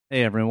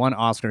Hey everyone,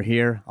 Oscar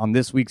here. On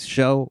this week's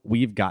show,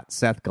 we've got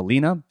Seth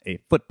Galina, a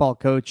football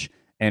coach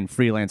and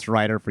freelance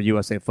writer for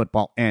USA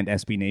Football and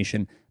SB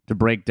Nation, to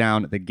break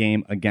down the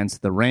game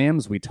against the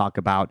Rams. We talk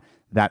about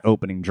that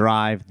opening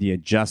drive, the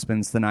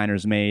adjustments the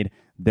Niners made,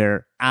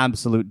 their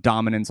absolute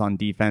dominance on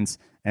defense,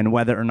 and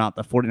whether or not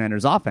the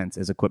 49ers offense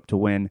is equipped to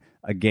win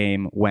a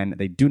game when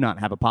they do not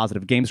have a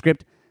positive game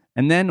script.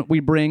 And then we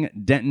bring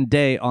Denton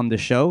Day on the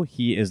show.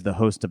 He is the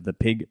host of the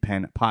Pig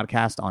Pen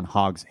podcast on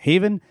Hogs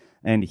Haven,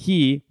 and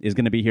he is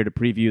going to be here to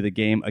preview the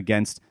game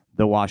against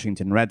the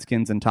Washington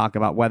Redskins and talk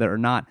about whether or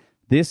not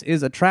this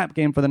is a trap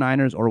game for the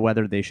Niners or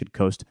whether they should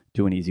coast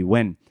to an easy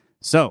win.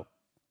 So,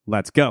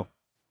 let's go.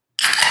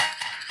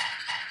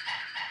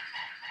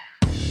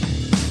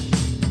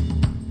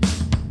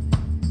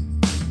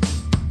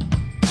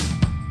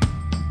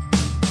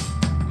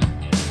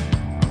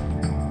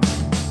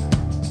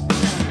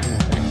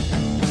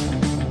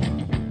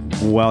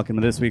 Welcome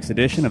to this week's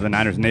edition of the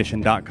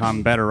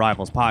NinersNation.com Better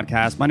Rivals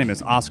podcast. My name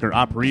is Oscar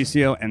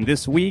Aparicio, and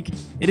this week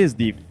it is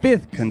the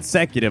fifth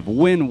consecutive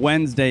Win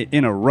Wednesday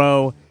in a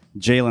row.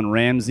 Jalen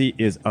Ramsey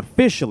is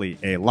officially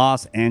a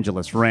Los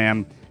Angeles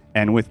Ram,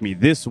 and with me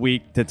this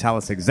week to tell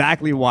us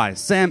exactly why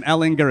Sam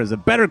Ehlinger is a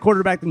better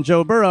quarterback than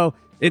Joe Burrow,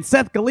 it's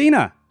Seth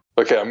Galina.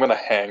 Okay, I'm going to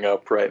hang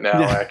up right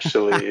now,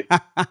 actually,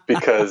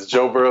 because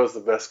Joe Burrow is the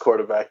best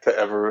quarterback to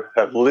ever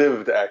have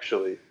lived,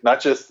 actually. Not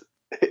just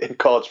in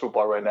college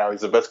football right now.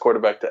 He's the best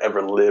quarterback to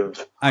ever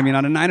live. I mean,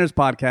 on a Niners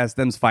podcast,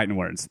 them's fighting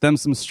words.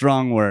 Them's some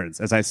strong words.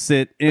 As I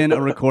sit in a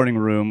recording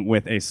room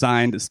with a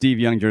signed Steve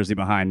Young jersey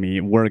behind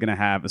me, we're going to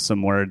have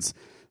some words.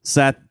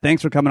 Seth,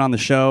 thanks for coming on the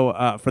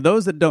show. For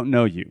those that don't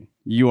know you,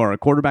 you are a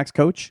quarterback's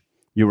coach.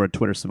 You are a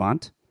Twitter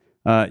savant.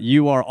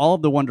 You are all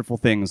of the wonderful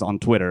things on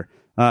Twitter.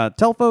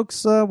 Tell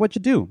folks what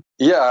you do.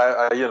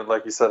 Yeah,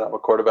 like you said, I'm a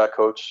quarterback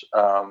coach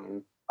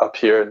up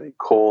here in the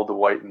cold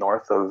white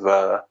north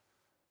of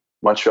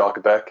Montreal,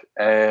 Quebec,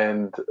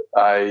 and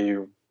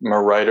I'm a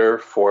writer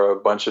for a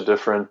bunch of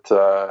different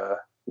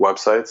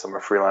websites. I'm a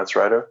freelance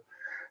writer,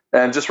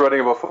 and just writing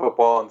about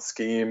football and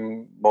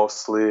scheme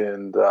mostly.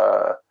 And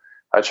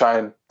I try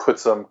and put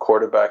some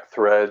quarterback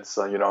threads,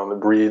 the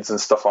reads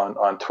and stuff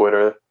on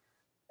Twitter,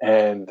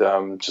 and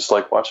just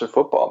like watching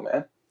football,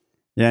 man.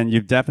 Yeah, and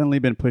you've definitely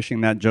been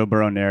pushing that Joe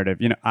Burrow narrative.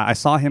 You know, I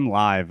saw him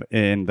live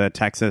in the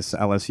Texas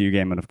LSU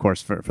game, and of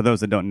course, for those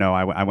that don't know,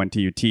 I went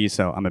to UT,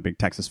 so I'm a big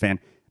Texas fan.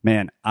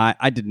 Man,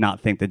 I did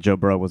not think that Joe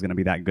Burrow was going to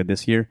be that good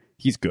this year.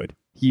 He's good.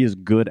 He is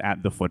good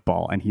at the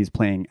football, and he's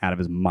playing out of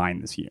his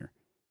mind this year.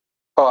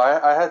 Oh,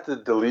 I had to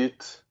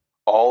delete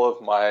all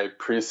of my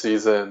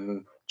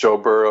preseason Joe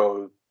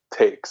Burrow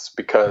takes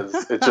because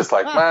it's just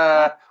like,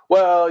 my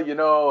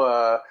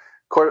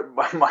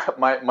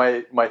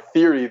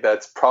theory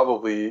that's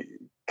probably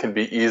can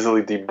be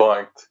easily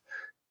debunked.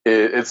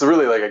 It's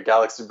really like a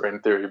galaxy brain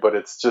theory, but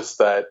it's just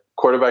that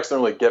quarterbacks don't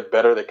really get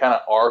better. They kind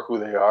of are who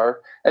they are.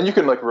 And you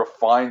can like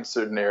refine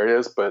certain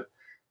areas, but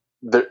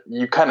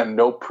you kind of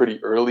know pretty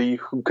early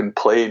who can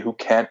play and who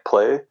can't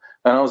play.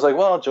 And I was like,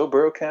 well, Joe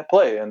Burrow can't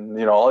play. And,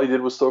 all he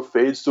did was throw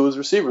fades to his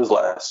receivers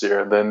last year.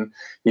 And then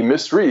he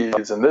missed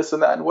reads and this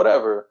and that and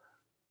whatever.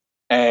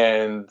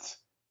 And,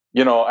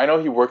 I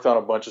know he worked on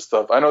a bunch of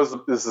stuff. I know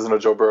this isn't a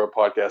Joe Burrow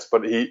podcast,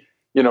 but he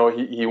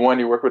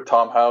worked with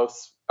Tom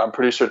House. I'm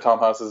pretty sure Tom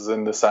House is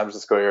in the San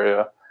Francisco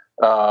area.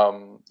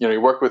 He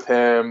worked with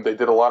him. They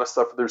did a lot of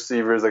stuff with the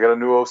receivers. They got a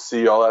new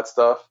OC, all that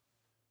stuff.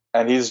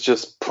 And he's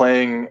just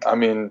playing. I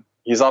mean,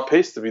 he's on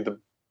pace to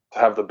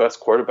have the best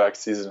quarterback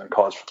season in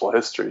college football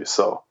history.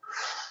 So,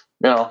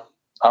 I'm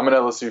an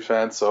LSU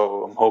fan,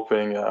 so I'm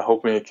hoping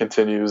it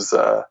continues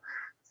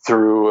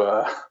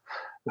through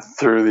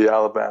the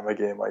Alabama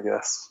game, I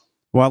guess.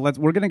 Well,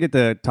 we're going to get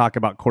to talk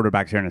about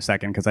quarterbacks here in a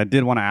second because I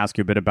did want to ask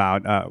you a bit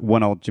about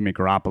one old Jimmy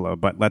Garoppolo.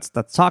 But let's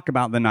talk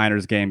about the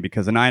Niners game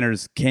because the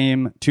Niners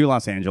came to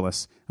Los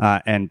Angeles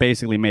and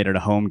basically made it a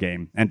home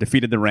game and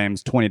defeated the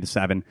Rams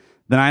 20-7.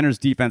 The Niners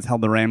defense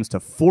held the Rams to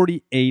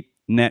 48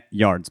 net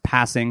yards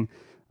passing,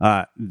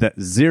 the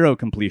 0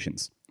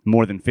 completions,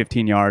 more than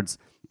 15 yards.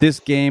 This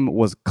game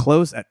was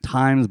close at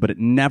times, but it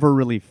never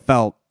really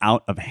felt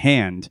out of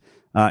hand.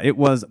 It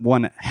was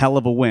one hell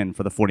of a win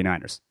for the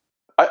 49ers.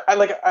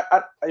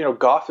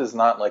 Goff is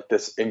not like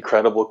this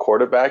incredible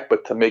quarterback,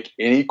 but to make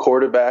any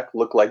quarterback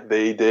look like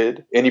they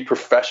did, any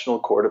professional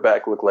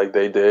quarterback look like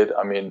they did,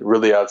 I mean,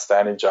 really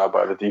outstanding job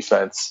by the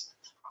defense,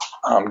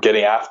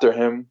 getting after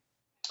him,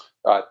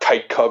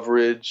 tight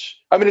coverage.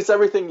 I mean, it's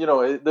everything,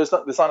 there's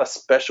not a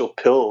special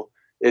pill.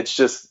 It's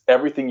just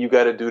everything you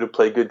got to do to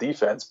play good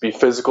defense, be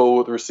physical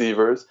with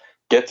receivers,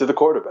 get to the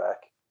quarterback.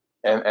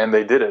 And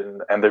they did it,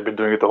 and they've been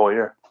doing it the whole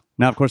year.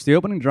 Now, of course, the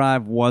opening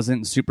drive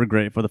wasn't super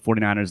great for the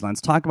 49ers.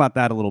 Let's talk about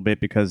that a little bit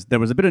because there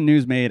was a bit of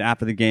news made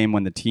after the game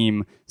when the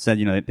team said,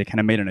 they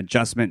kind of made an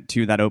adjustment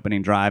to that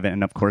opening drive.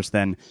 And, of course,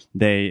 then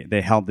they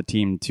held the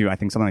team to, I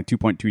think, something like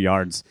 2.2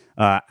 yards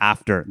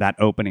after that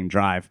opening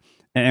drive.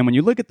 And when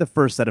you look at the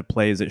first set of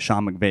plays that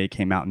Sean McVay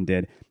came out and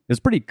did, it was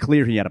pretty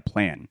clear he had a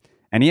plan.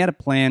 And he had a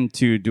plan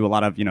to do a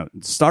lot of,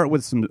 start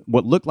with some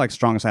what looked like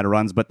strong side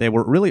runs, but they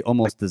were really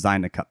almost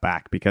designed to cut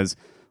back because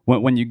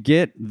when you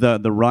get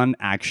the run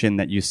action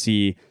that you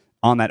see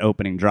on that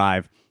opening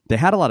drive, they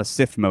had a lot of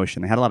sift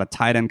motion. They had a lot of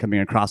tight end coming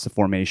across the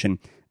formation,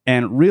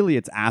 and really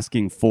it's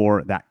asking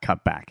for that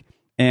cutback.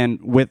 And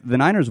with the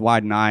Niners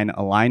wide 9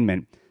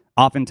 alignment,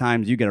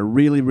 oftentimes you get a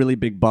really, really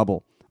big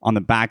bubble on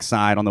the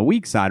backside, on the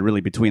weak side,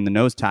 really between the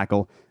nose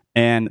tackle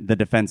and the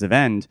defensive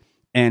end.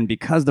 And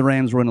because the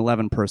Rams were in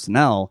 11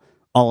 personnel,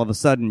 all of a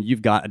sudden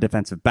you've got a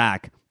defensive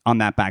back on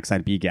that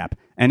backside B gap.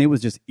 And it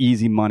was just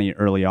easy money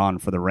early on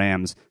for the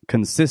Rams,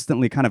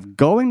 consistently kind of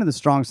going to the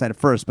strong side at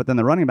first, but then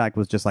the running back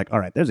was just like, all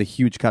right, there's a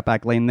huge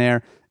cutback lane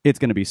there. It's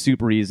going to be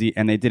super easy.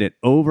 And they did it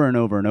over and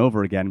over and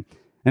over again.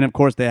 And of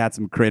course, they had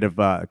some creative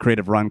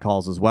run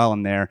calls as well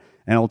in there,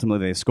 and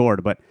ultimately they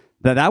scored. But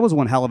that was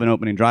one hell of an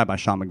opening drive by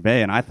Sean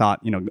McVay. And I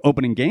thought,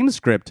 opening game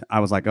script, I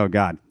was like, oh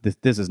God,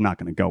 this is not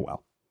going to go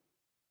well.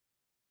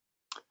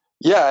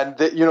 Yeah, and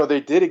they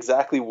did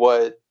exactly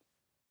what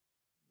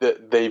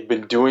they've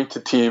been doing to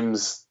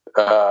teams,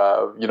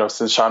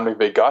 since Sean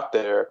McVay got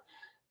there,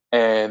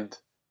 and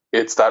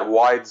it's that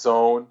wide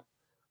zone,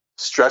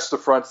 stretch the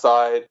front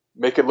side,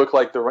 make it look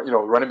like the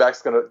running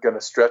back's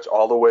gonna stretch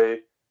all the way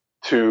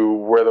to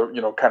where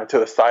the kind of to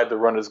the side the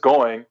run is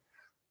going.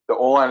 The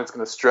O-line is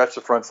going to stretch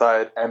the front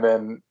side, and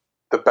then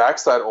the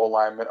backside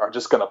O-linemen are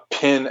just going to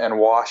pin and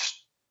wash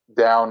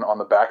down on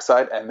the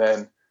backside, and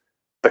then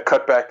the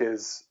cutback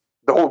is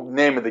the whole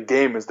name of the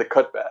game is the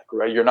cutback,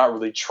 right? You're not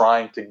really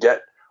trying to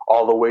get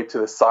all the way to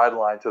the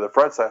sideline to the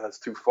front side. That's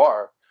too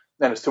far,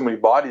 and there's too many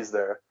bodies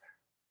there.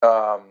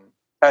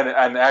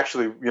 And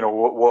actually,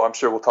 I'm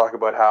sure we'll talk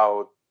about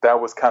how that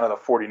was kind of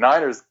the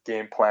 49ers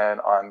game plan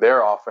on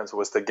their offense,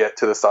 was to get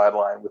to the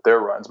sideline with their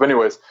runs. But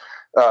anyways,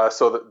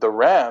 so the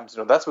Rams,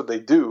 that's what they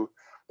do.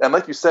 And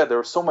like you said, there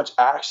was so much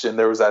action.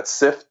 There was that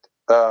sift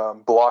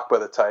block by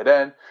the tight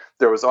end.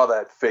 There was all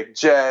that fake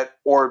jet,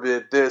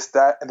 orbit, this,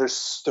 that. And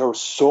there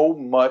was so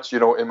much,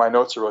 in my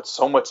notes I wrote,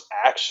 so much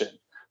action,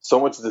 so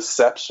much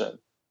deception.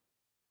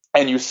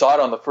 And you saw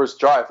it on the first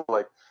drive.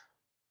 Like,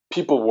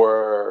 people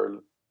were,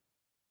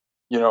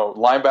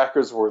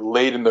 linebackers were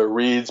late in their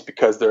reads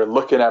because they're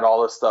looking at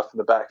all this stuff in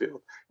the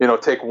backfield.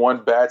 Take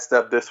one bad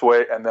step this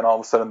way, and then all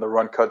of a sudden the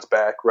run cuts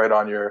back right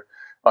on your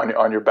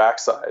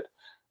backside.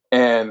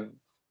 And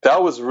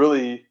that was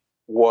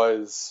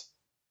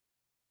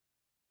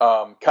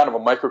kind of a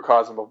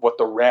microcosm of what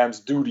the Rams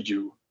do to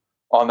you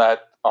on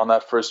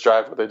that first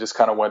drive, where they just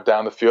kind of went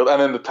down the field. And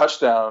then the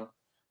touchdown,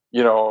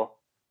 you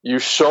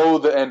show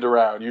the end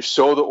around, you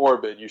show the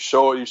orbit, you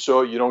show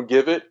it, you don't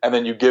give it, and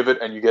then you give it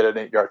and you get an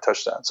 8-yard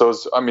touchdown. So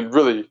it's,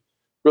 really,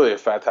 really a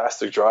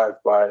fantastic drive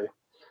by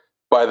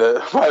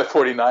the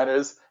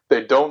 49ers.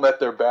 They don't let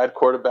their bad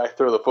quarterback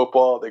throw the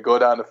football. They go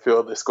down the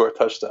field, they score a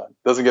touchdown.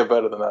 Doesn't get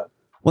better than that.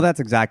 Well, that's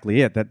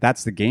exactly it.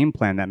 That's the game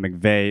plan that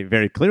McVay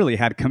very clearly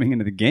had coming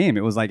into the game.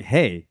 It was like,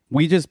 hey,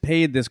 we just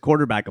paid this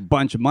quarterback a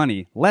bunch of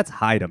money. Let's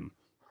hide him.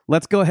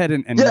 Let's go ahead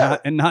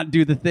and not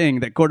do the thing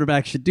that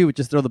quarterbacks should do, which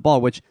is throw the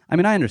ball, which, I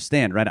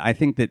understand, right? I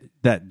think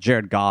that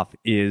Jared Goff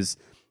is,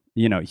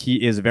 he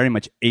is very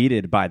much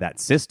aided by that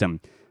system.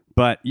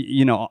 But,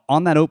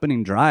 on that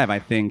opening drive, I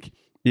think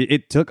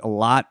it took a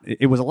lot.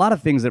 It was a lot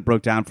of things that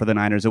broke down for the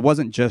Niners. It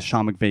wasn't just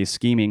Sean McVay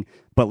scheming,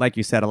 but like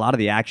you said, a lot of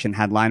the action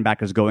had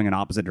linebackers going in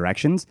opposite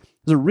directions. It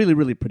was a really,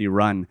 really pretty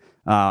run.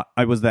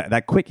 It was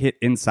that quick hit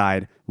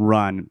inside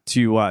run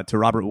to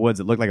Robert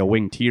Woods. It looked like a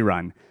wing T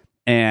run.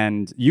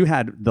 And you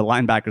had the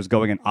linebackers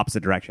going in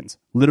opposite directions.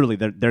 Literally,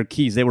 their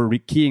keys, they were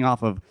keying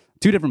off of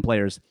two different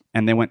players,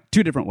 and they went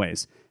two different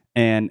ways.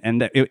 And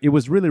it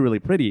was really, really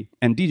pretty.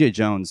 And DJ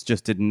Jones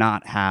just did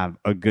not have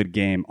a good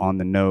game on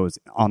the nose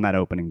on that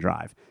opening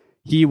drive.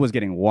 He was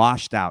getting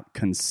washed out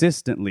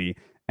consistently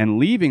and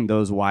leaving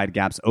those wide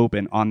gaps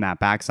open on that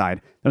backside.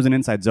 There was an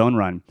inside zone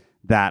run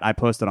that I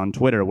posted on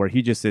Twitter where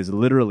he just is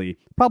literally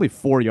probably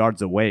 4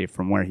 yards away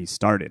from where he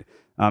started.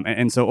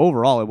 And so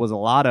overall, it was a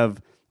lot of,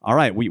 all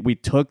right, we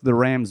took the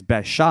Rams'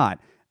 best shot,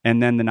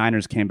 and then the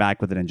Niners came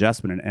back with an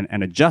adjustment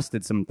and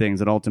adjusted some things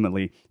that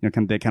ultimately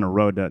they kind of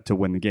rode to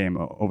win the game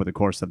over the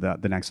course of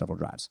the next several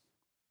drives.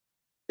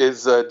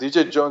 Is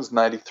DJ Jones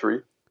 93?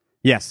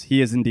 Yes,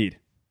 he is indeed.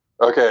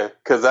 Okay,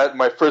 because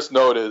my first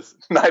note is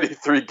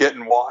 93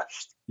 getting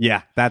washed.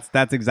 Yeah,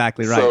 that's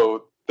exactly right.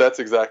 So that's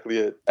exactly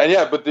it. And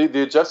yeah, but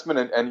the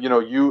adjustment and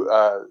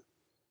you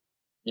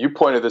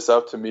pointed this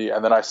out to me,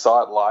 and then I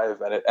saw it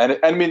live, and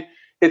I mean,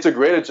 it's a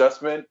great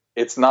adjustment.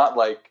 It's not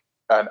like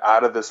an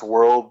out of this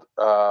world.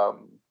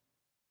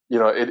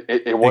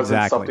 It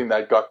wasn't something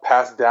that got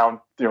passed down,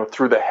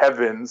 through the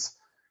heavens.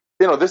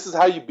 This is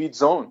how you beat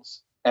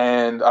zones.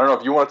 And I don't know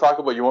if you want to talk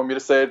about, you want me to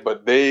say it,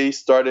 but they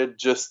started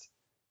just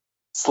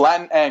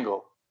slant and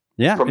angle.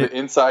 Yeah, from the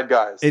inside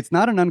guys. It's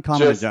not an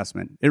uncommon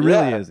adjustment. It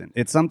really isn't.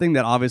 It's something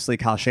that obviously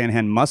Kyle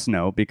Shanahan must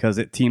know because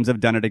teams have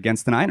done it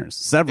against the Niners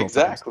several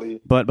times.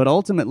 But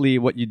ultimately,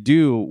 what you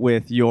do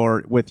with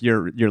your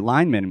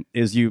linemen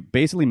is you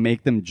basically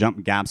make them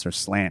jump gaps or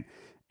slant,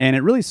 and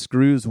it really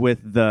screws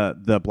with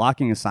the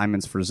blocking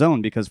assignments for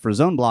zone, because for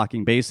zone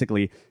blocking,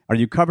 basically, are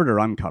you covered or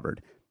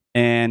uncovered?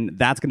 And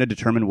that's going to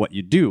determine what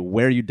you do,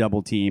 where you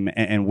double team,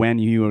 and when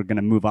you are going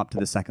to move up to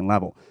the second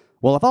level.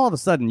 Well, if all of a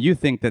sudden you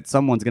think that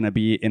someone's going to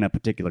be in a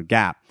particular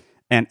gap,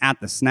 and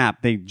at the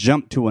snap they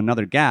jump to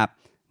another gap,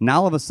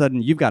 now all of a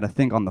sudden you've got to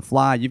think on the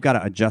fly, you've got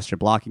to adjust your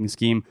blocking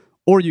scheme,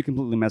 or you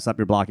completely mess up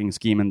your blocking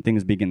scheme and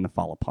things begin to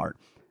fall apart.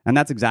 And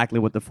that's exactly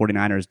what the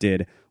 49ers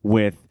did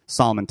with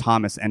Solomon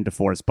Thomas and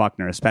DeForest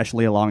Buckner,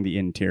 especially along the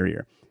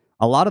interior.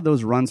 A lot of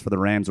those runs for the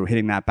Rams were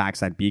hitting that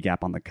backside B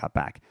gap on the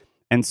cutback.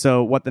 And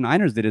so what the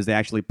Niners did is they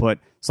actually put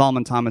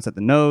Solomon Thomas at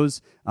the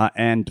nose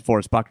and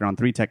DeForest Buckner on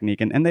 3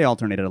 technique, and they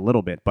alternated a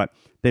little bit. But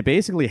they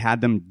basically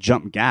had them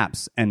jump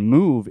gaps and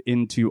move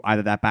into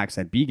either that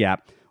backside B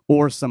gap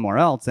or somewhere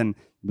else. And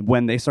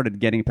when they started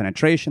getting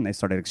penetration, they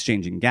started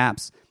exchanging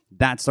gaps.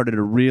 That started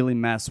to really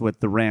mess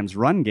with the Rams'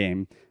 run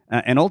game.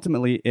 And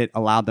ultimately, it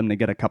allowed them to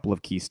get a couple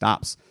of key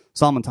stops.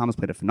 Solomon Thomas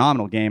played a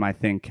phenomenal game, I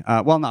think.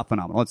 Well, not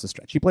phenomenal. It's a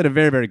stretch. He played a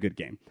very, very good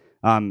game.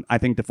 I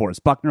think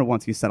DeForest Buckner,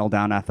 once he settled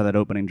down after that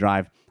opening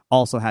drive,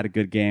 also had a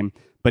good game.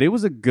 But it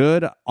was a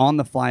good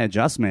on-the-fly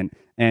adjustment,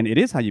 and it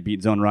is how you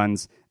beat zone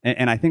runs.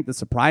 And I think the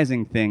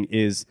surprising thing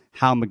is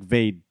how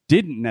McVay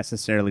didn't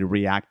necessarily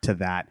react to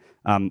that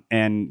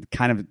and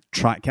kind of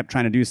kept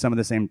trying to do some of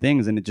the same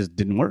things, and it just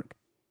didn't work.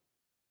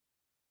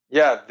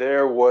 Yeah,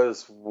 there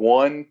was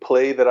one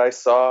play that I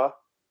saw.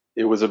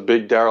 It was a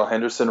big Darrell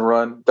Henderson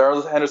run.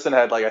 Darrell Henderson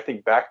had, I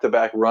think,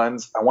 back-to-back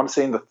runs, I want to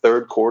say in the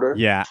third quarter.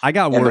 Yeah, I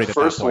got worried at that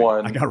point. The first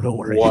one I got real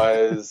worried.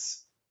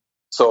 was,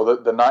 so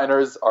the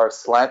Niners are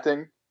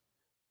slanting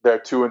their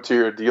 2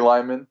 interior D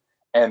linemen,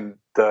 and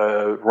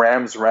the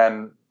Rams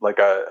ran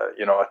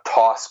a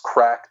toss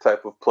crack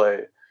type of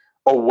play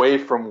away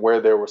from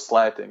where they were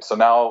slanting. So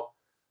now,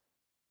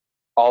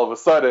 all of a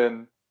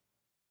sudden,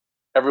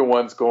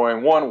 everyone's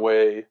going one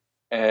way,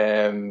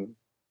 and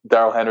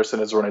Darrell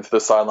Henderson is running to the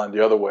sideline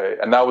the other way.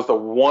 And that was the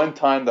one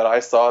time that I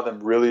saw them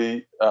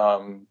really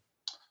kind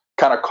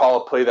of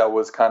call a play that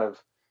was kind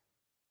of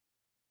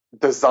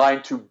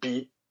designed to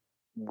beat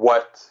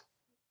what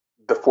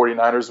the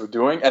 49ers were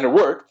doing. And it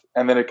worked.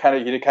 And then he kind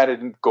of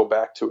didn't go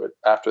back to it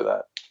after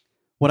that.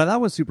 What I thought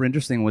was super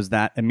interesting was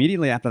that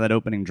immediately after that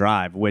opening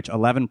drive, which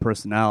 11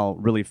 personnel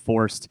really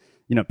forced,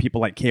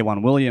 people like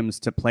K'Wan Williams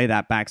to play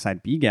that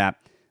backside B gap,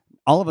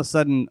 all of a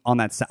sudden on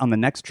the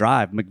next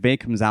drive, McVay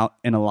comes out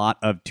in a lot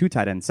of 2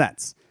 tight end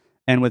sets.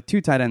 And with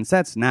 2 tight end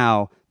sets,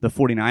 now the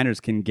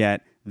 49ers can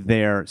get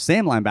their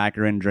same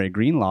linebacker in Dre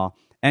Greenlaw.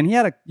 And he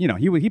had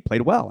he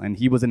played well, and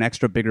he was an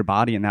extra bigger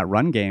body in that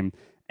run game.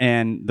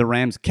 And the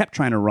Rams kept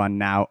trying to run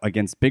now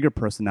against bigger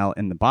personnel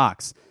in the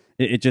box.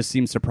 It just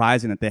seems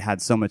surprising that they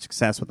had so much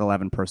success with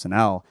 11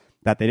 personnel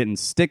that they didn't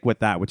stick with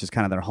that, which is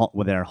kind of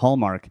their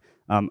hallmark.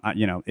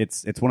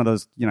 It's one of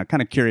those,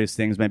 kind of curious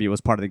things. Maybe it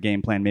was part of the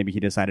game plan. Maybe he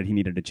decided he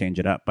needed to change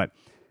it up. But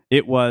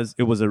it was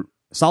a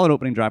solid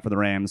opening drive for the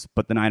Rams,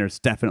 but the Niners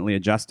definitely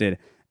adjusted.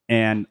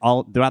 And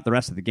all throughout the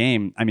rest of the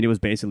game, it was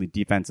basically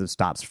defensive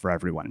stops for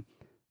everyone.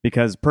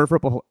 Because per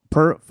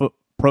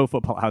Pro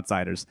Football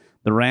Outsiders,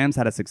 the Rams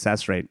had a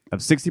success rate of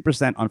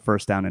 60% on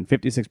first down and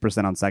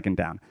 56% on second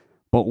down.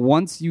 But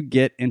once you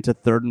get into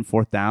third and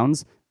fourth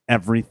downs,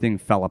 everything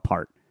fell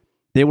apart.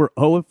 They were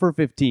 0 for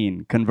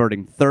 15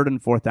 converting third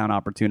and fourth down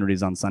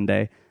opportunities on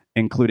Sunday,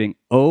 including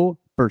 0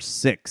 for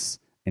 6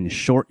 in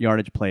short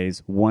yardage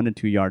plays, 1 to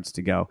 2 yards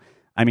to go.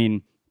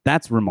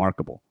 That's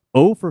remarkable.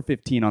 0 for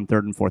 15 on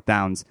third and fourth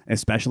downs,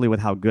 especially with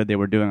how good they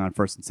were doing on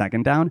first and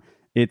second down.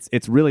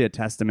 It's really a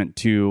testament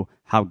to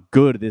how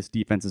good this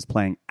defense is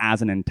playing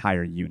as an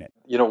entire unit.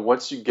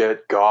 Once you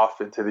get Goff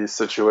into these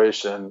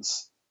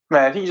situations,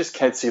 man, he just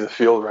can't see the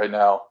field right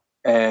now.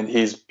 And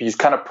he's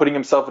kind of putting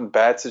himself in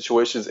bad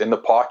situations in the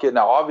pocket.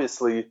 Now,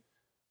 obviously,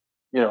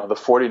 the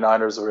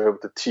 49ers were able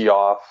to tee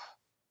off,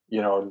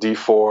 D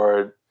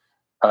Ford,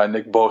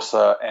 Nick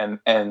Bosa,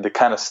 and the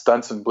kind of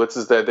stunts and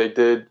blitzes that they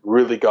did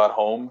really got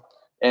home.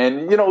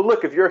 And,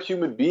 look, if you're a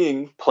human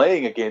being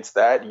playing against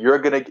that, you're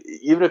going to,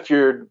 even if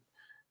you're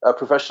a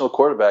professional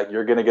quarterback,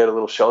 you're going to get a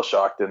little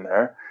shell-shocked in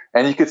there.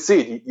 And you could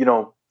see,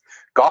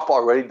 Goff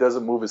already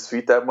doesn't move his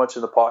feet that much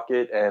in the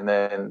pocket, and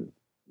then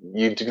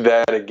you do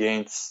that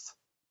against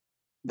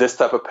this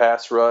type of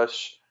pass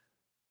rush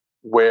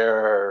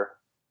where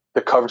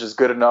the coverage is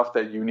good enough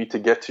that you need to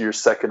get to your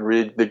second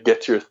read, to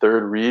get to your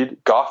third read.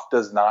 Goff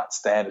does not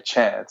stand a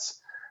chance,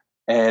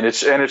 and it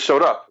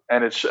showed up.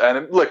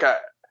 Look,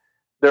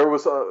 there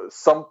was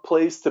some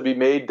plays to be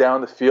made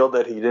down the field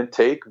that he didn't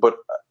take, but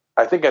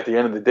I think at the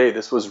end of the day,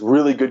 this was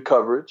really good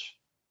coverage,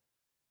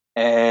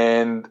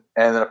 and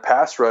a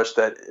pass rush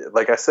that,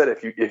 like I said,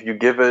 if you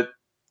give it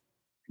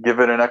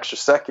an extra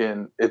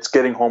second, it's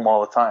getting home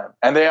all the time.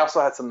 And they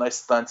also had some nice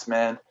stunts,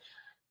 man.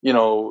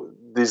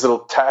 These little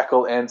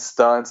tackle end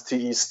stunts,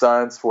 TE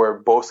stunts,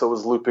 where Bosa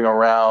was looping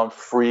around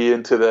free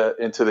into the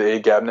A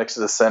gap next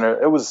to the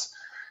center. It was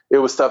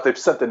stuff. They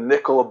sent the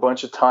nickel a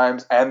bunch of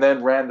times and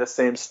then ran the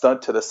same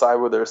stunt to the side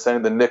where they were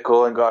sending the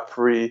nickel and got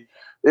free.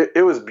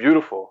 It was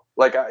beautiful.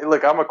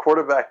 I'm a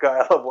quarterback guy.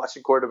 I love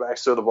watching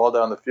quarterbacks throw the ball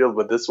down the field,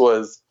 but this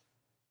was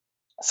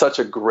such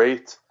a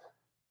great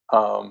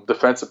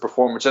defensive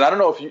performance. And I don't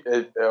know if you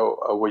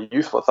what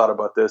you thought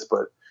about this,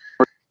 but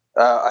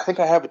I think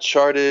I have it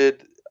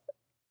charted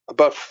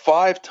about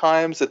 5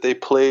 times that they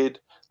played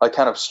like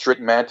kind of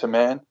straight man to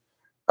man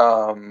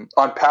on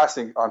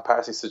passing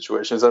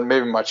situations. And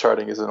maybe my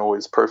charting isn't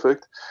always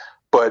perfect,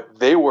 but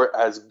they were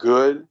as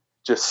good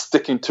just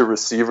sticking to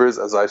receivers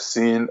as I've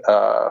seen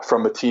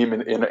from a team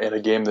in a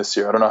game this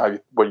year. I don't know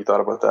what you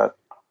thought about that.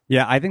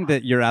 Yeah, I think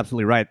that you're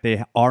absolutely right.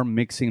 They are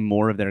mixing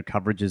more of their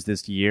coverages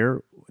this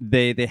year.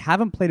 They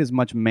haven't played as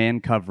much man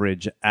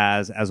coverage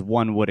as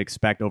one would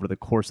expect over the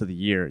course of the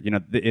year. You know,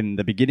 in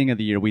the beginning of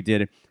the year, we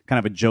did kind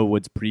of a Joe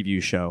Woods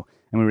preview show,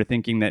 and we were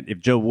thinking that if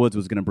Joe Woods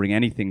was going to bring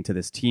anything to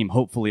this team,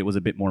 hopefully it was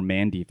a bit more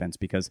man defense,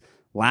 because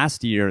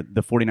last year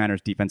the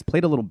 49ers defense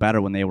played a little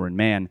better when they were in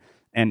man,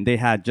 and they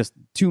had just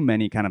too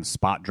many kind of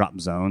spot drop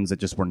zones that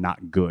just were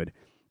not good.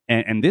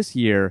 And this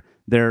year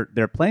they're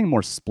playing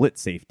more split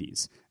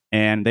safeties.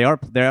 And they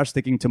are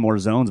sticking to more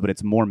zones, but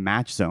it's more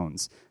match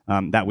zones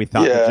that we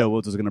thought that Joe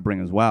Woods was going to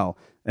bring as well.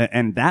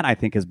 And that, I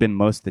think, has been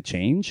most of the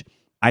change.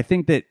 I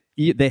think that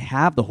they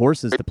have the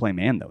horses to play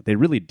man, though. They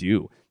really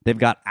do. They've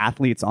got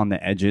athletes on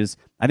the edges.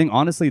 I think,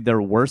 honestly, their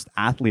worst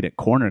athlete at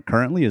corner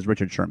currently is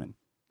Richard Sherman,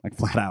 like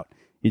flat out.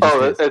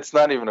 It's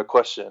not even a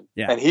question.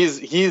 Yeah. And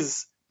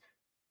he's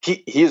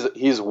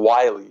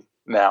wily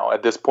now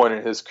at this point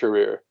in his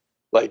career,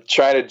 like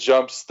trying to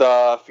jump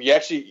stuff.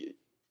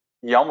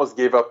 He almost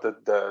gave up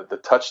the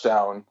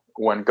touchdown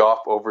when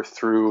Goff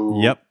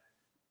overthrew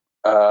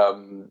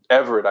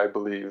Everett, I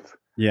believe.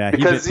 Yeah,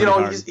 because he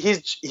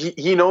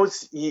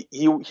knows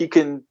he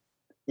can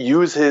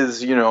use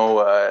his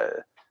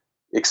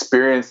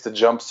experience to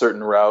jump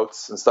certain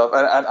routes and stuff.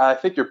 And I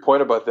think your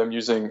point about them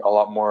using a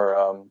lot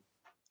more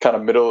kind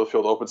of middle of the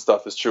field open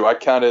stuff is true. I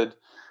counted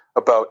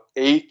about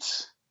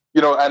 8.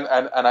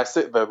 And I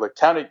say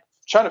trying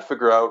to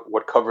figure out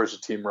what coverage the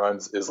team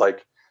runs is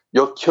like,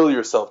 you'll kill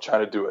yourself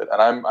trying to do it.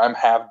 And I'm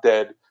half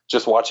dead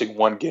just watching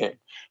one game.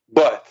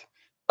 But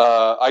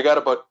I got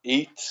about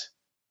 8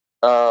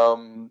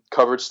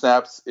 coverage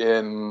snaps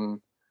in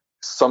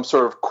some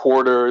sort of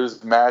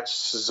quarters, match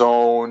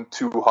zone,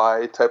 too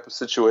high type of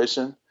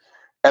situation.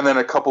 And then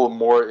a couple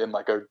more in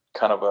like a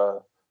kind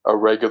of a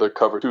regular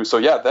cover too. So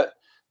yeah,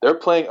 they're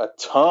playing a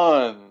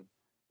ton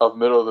of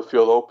middle of the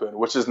field open,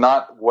 which is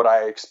not what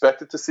I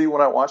expected to see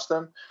when I watched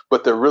them,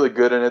 but they're really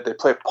good in it. They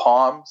play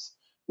palms,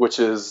 which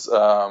is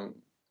a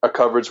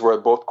coverage where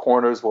both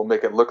corners will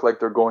make it look like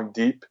they're going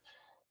deep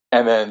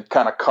and then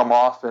kind of come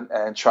off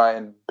and try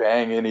and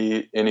bang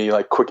any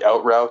like quick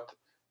out route.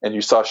 And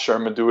you saw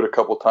Sherman do it a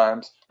couple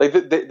times. Like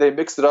they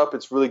mixed it up.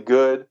 It's really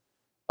good.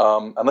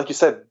 And like you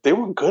said, they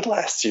were good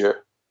last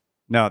year.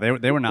 No,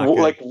 they were not good.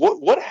 Like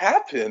what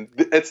happened?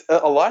 It's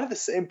a lot of the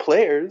same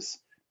players.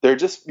 They're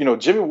just,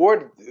 Jimmy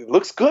Ward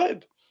looks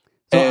good.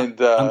 So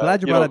and I'm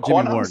glad you brought up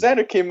Jimmy Ward.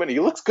 Alexander came in. He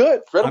looks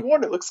good. Fred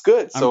Warner looks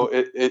good. So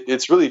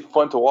it's really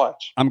fun to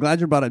watch. I'm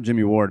glad you brought up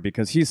Jimmy Ward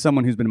because he's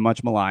someone who's been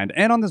much maligned,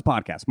 and on this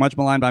podcast, much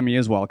maligned by me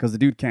as well, because the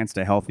dude can't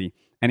stay healthy,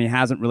 and he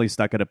hasn't really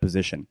stuck at a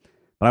position.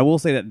 But I will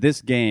say that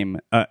this game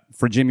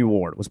for Jimmy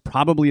Ward was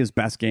probably his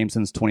best game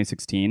since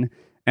 2016,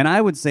 and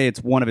I would say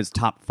it's one of his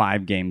top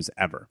 5 games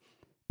ever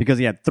because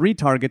he had 3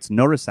 targets,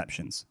 no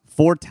receptions,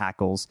 4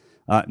 tackles,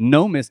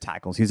 no missed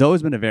tackles. He's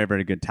always been a very,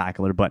 very good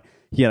tackler, but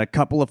he had a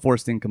couple of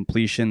forced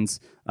incompletions.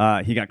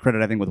 He got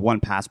credit, I think, with 1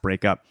 pass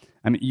breakup.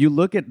 I mean, you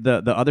look at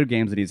the other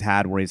games that he's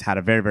had where he's had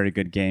a very, very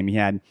good game. He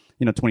had,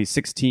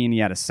 2016, he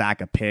had a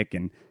sack, a pick,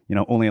 and,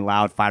 only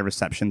allowed 5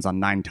 receptions on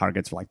 9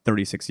 targets for like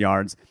 36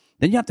 yards.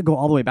 Then you have to go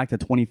all the way back to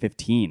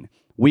 2015.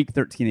 Week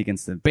 13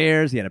 against the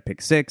Bears, he had a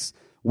pick 6.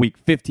 Week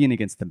 15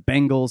 against the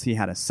Bengals, he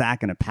had a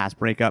sack and a pass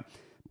breakup.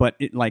 But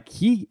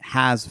he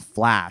has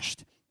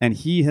flashed, and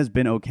he has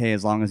been okay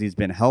as long as he's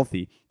been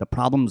healthy. The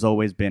problem's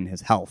always been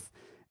his health.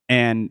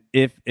 And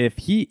if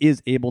he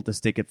is able to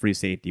stick at free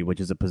safety, which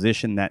is a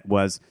position that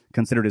was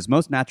considered his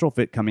most natural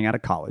fit coming out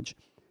of college,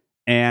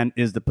 and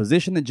is the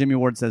position that Jimmy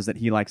Ward says that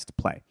he likes to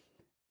play,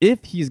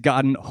 if he's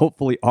gotten,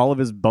 hopefully, all of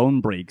his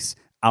bone breaks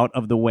out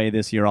of the way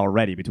this year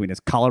already between his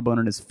collarbone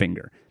and his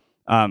finger,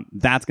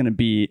 that's going to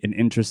be an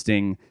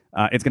interesting,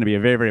 it's going to be a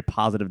very, very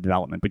positive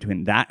development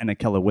between that and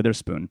Ahkello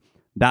Witherspoon.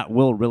 That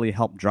will really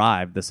help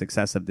drive the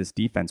success of this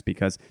defense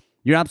because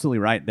you're absolutely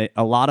right.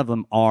 A lot of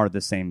them are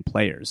the same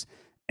players.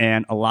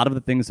 And a lot of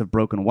the things have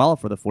broken well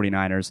for the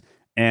 49ers.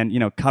 And,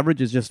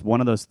 coverage is just one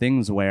of those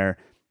things where,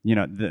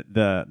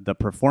 the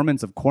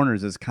performance of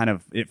corners is kind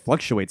of, it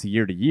fluctuates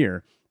year to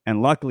year.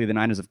 And luckily the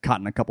Niners have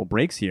caught in a couple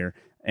breaks here.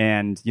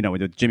 And,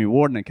 with Jimmy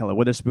Ward and Ahkello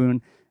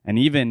Witherspoon and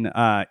even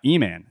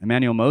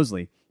Emmanuel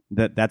Mosley,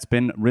 that's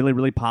been really,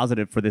 really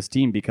positive for this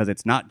team because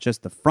it's not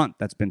just the front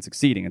that's been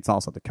succeeding. It's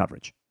also the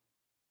coverage.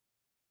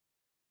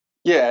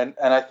 Yeah,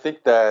 and I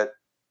think that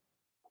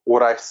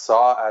what I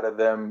saw out of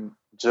them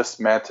just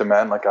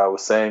man-to-man, like I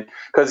was saying,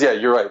 because, yeah,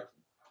 you're right.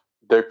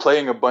 They're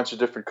playing a bunch of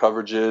different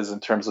coverages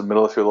in terms of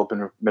middle field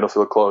open, middle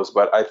field close.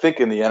 But I think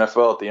in the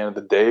NFL, at the end of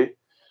the day,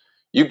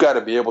 you've got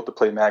to be able to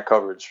play man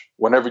coverage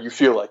whenever you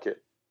feel like it.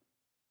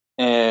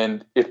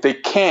 And if they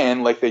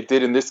can, like they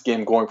did in this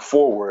game going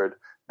forward,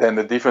 then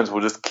the defense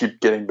will just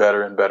keep getting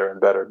better and better and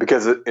better,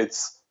 because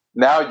it's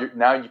now you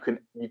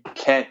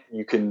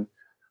can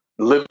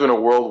live in a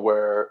world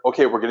where,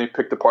 okay, we're getting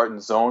picked apart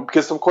in zone,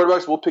 because some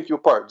quarterbacks will pick you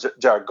apart.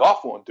 Jared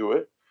Goff won't do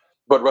it,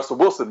 but Russell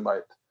Wilson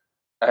might.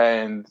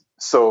 And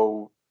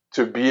so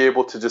to be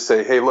able to just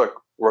say, hey,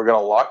 look, we're going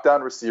to lock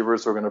down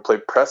receivers. We're going to play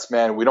press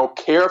man. We don't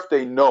care if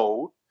they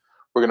know.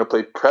 We're going to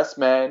play press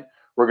man.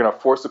 We're going to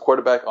force the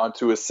quarterback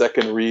onto a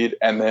second read.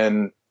 And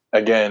then,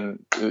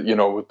 again,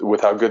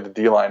 with how good the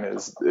D-line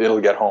is,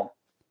 it'll get home.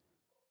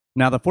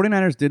 Now, the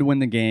 49ers did win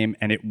the game,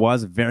 and it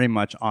was very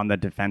much on the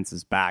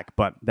defense's back.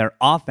 But their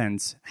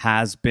offense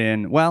has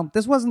been, well,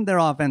 this wasn't their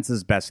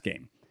offense's best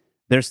game.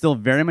 They're still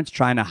very much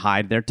trying to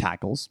hide their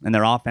tackles, and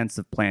their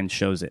offensive plan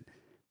shows it.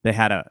 They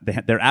had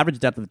their average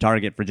depth of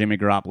target for Jimmy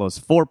Garoppolo is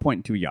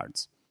 4.2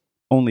 yards.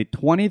 Only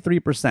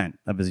 23%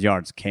 of his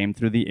yards came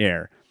through the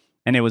air,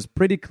 and it was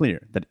pretty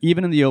clear that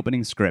even in the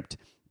opening script,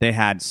 they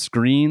had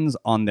screens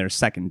on their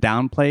second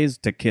down plays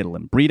to Kittle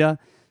and Breida.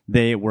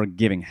 They were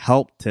giving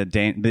help to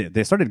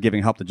they started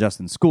giving help to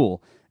Justin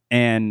School,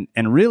 and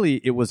really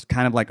it was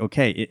kind of like,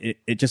 okay,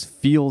 it just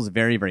feels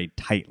very, very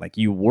tight. Like,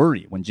 you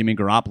worry when Jimmy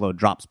Garoppolo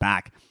drops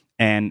back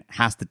and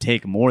has to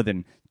take more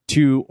than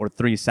 2 or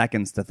 3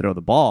 seconds to throw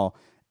the ball.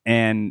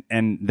 And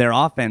their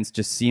offense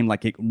just seemed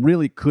like it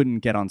really couldn't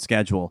get on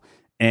schedule.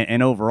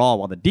 And overall,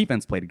 while the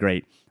defense played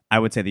great, I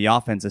would say the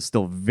offense is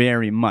still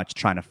very much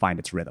trying to find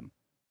its rhythm.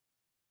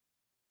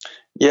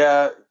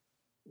 Yeah,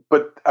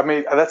 but I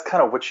mean, that's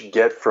kind of what you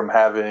get from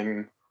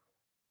having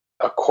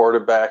a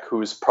quarterback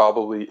who's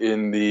probably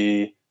in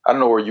the, I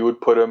don't know where you would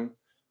put him,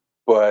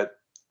 but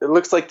it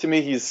looks like to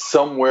me he's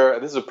somewhere,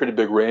 this is a pretty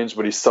big range,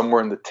 but he's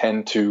somewhere in the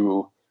 10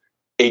 to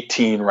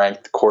 18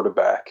 ranked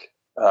quarterback.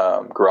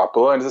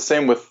 Garoppolo, and it's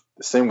the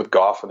same with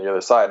Goff on the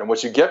other side. And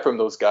what you get from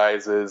those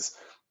guys is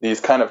these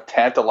kind of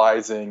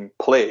tantalizing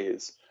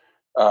plays.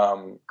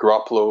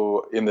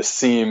 Garoppolo in the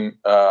seam,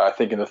 I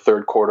think in the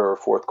third quarter or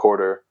fourth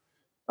quarter,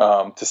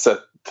 to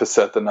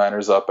set the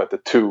Niners up at the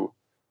 2,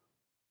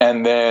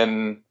 and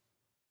then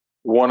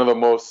one of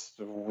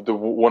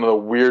the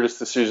weirdest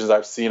decisions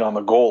I've seen on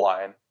the goal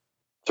line,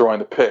 throwing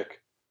the pick.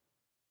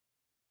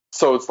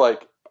 So it's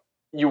like,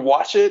 you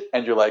watch it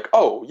and you're like,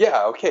 oh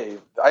yeah, okay,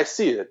 I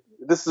see it.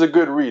 This is a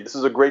good read. This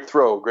is a great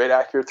throw, great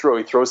accurate throw.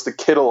 He throws to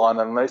Kittle on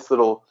a nice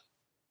little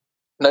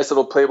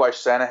play by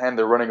Shanahan.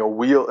 They're running a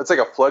wheel. It's like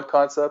a flood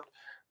concept,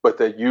 but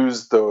they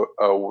use the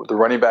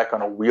running back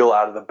on a wheel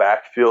out of the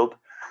backfield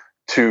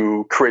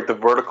to create the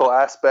vertical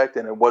aspect,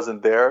 and it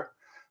wasn't there.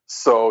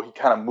 So he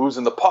kind of moves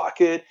in the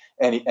pocket,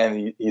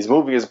 and he's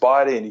moving his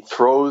body, and he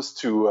throws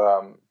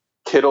to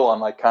Kittle on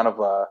like kind of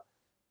a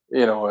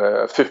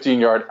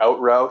 15-yard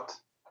out route,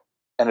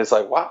 and it's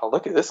like, wow,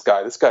 look at this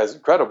guy. This guy's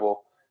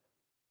incredible.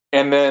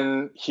 And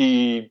then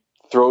he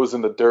throws in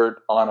the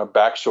dirt on a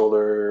back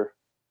shoulder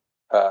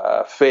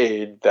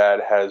fade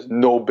that has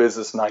no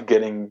business not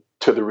getting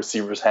to the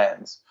receiver's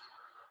hands.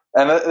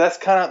 And that's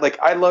kind of like,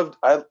 I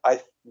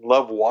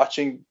love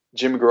watching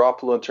Jimmy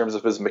Garoppolo in terms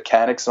of his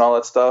mechanics and all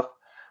that stuff.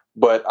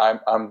 But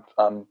I'm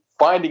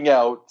finding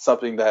out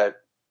something that,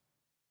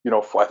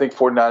 I think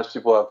 49ers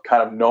people have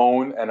kind of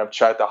known and have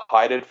tried to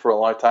hide it for a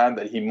long time,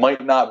 that he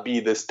might not be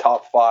this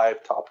top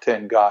 5, top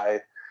 10 guy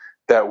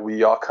that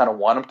we all kind of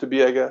want him to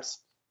be, I guess.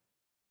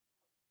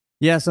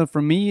 Yeah, so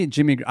for me,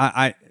 Jimmy,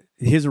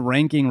 his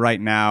ranking right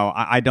now,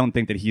 I don't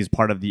think that he's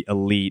part of the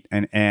elite,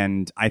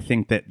 and I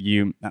think that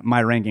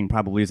my ranking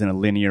probably isn't a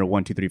linear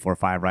 1, 2, 3, 4,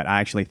 5, right?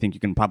 I actually think you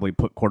can probably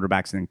put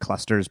quarterbacks in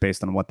clusters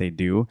based on what they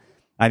do.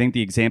 I think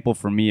the example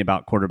for me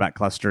about quarterback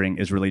clustering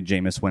is really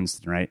Jameis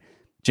Winston, right?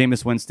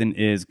 Jameis Winston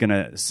is going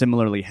to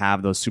similarly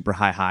have those super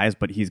high highs,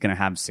 but he's going to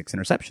have 6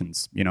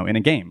 interceptions, in a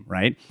game,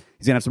 right?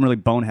 He's going to have some really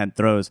bonehead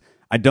throws.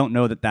 I don't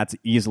know that that's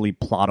easily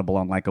plottable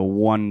on like a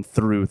 1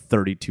 through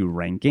 32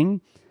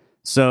 ranking.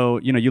 So,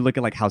 you look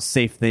at like how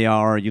safe they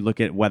are, you look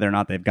at whether or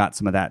not they've got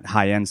some of that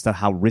high-end stuff,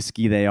 how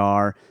risky they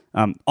are.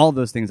 All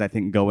those things I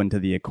think go into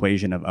the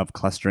equation of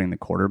clustering the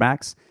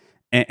quarterbacks.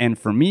 And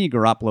for me,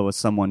 Garoppolo is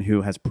someone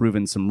who has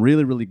proven some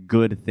really, really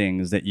good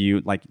things that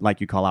you like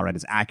you call out, right?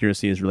 His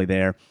accuracy is really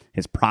there.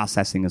 His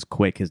processing is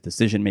quick. His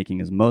decision-making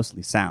is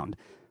mostly sound.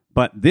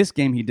 But this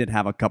game, he did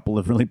have a couple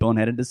of really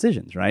boneheaded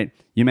decisions, right?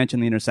 You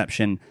mentioned the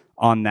interception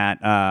on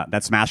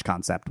that smash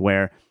concept,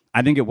 where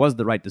I think it was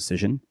the right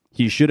decision.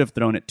 He should have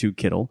thrown it to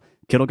Kittle.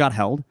 Kittle got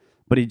held,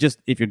 but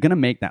if you're going to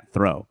make that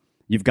throw,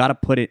 you've got to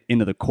put it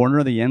into the corner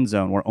of the end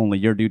zone where only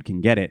your dude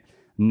can get it,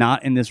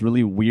 not in this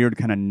really weird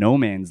kind of no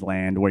man's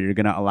land where you're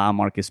going to allow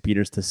Marcus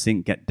Peters to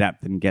sink, get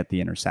depth, and get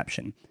the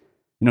interception.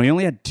 He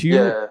only had two.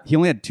 Yeah. He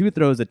only had 2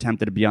 throws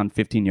attempted beyond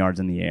 15 yards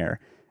in the air,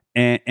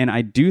 and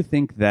I do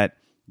think that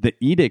the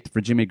edict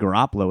for Jimmy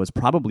Garoppolo is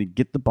probably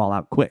get the ball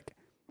out quick.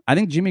 I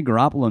think Jimmy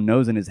Garoppolo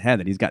knows in his head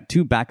that he's got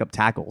 2 backup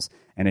tackles,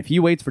 and if he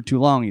waits for too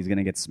long, he's going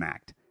to get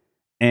smacked.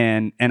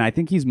 And I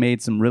think he's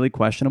made some really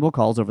questionable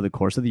calls over the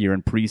course of the year.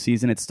 In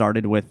preseason, it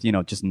started with,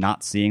 just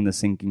not seeing the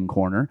sinking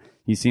corner.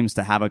 He seems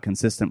to have a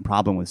consistent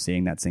problem with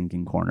seeing that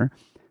sinking corner.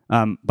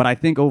 But I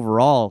think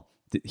overall,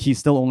 he's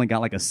still only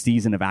got like a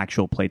season of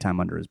actual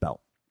playtime under his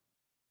belt.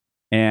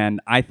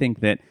 And I think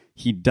that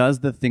he does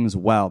the things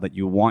well that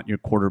you want your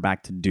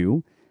quarterback to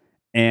do.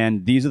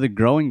 And these are the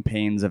growing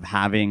pains of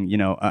having,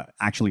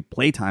 actually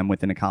play time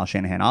within a Kyle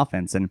Shanahan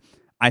offense. And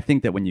I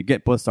think that when you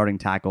get both starting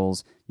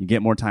tackles, you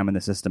get more time in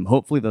the system.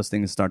 Hopefully those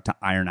things start to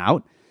iron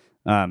out.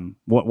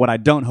 What I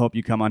don't hope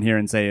you come on here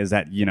and say is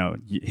that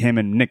him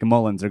and Nick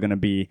Mullins are going to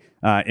be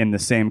in the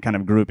same kind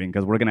of grouping,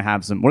 because we're going to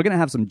have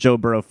some Joe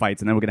Burrow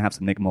fights, and then we're going to have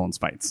some Nick Mullins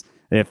fights.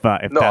 If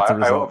that's a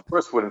result. I of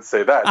course wouldn't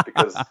say that,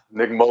 because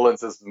Nick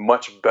Mullins is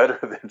much better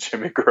than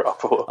Jimmy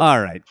Garoppolo.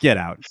 All right, get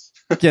out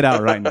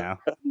right now.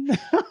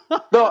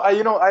 No,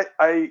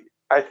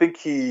 I think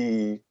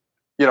he,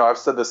 I've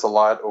said this a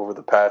lot over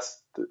the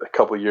past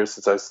couple of years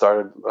since I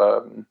started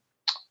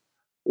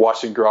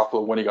watching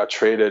Garoppolo when he got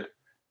traded.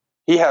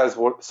 He has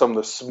some of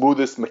the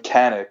smoothest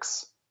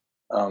mechanics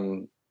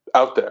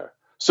out there.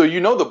 So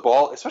the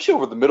ball, especially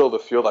over the middle of the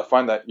field, I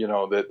find that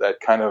that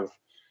kind of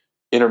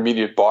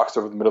intermediate box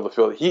over the middle of the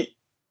field,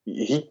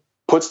 he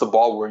puts the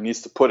ball where he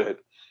needs to put it.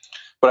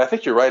 But I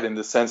think you're right in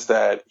the sense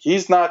that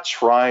he's not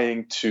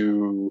trying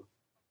to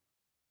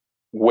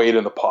wait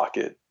in the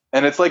pocket.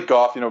 And it's like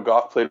Goff.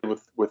 Goff played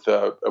with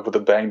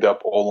a banged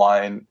up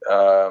O-line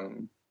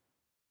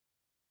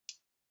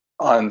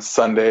on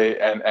Sunday,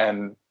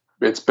 and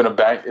it's been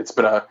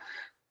a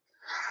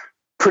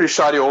pretty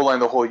shoddy O-line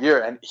the whole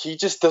year, and he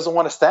just doesn't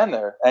want to stand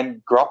there.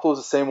 And Garoppolo's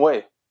the same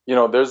way.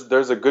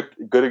 There's a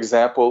good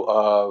example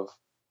of,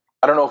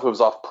 I don't know if it was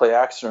off play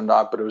action or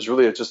not, but it was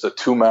really just a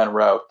 2-man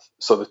route.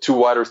 So the 2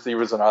 wide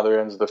receivers on either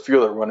ends of the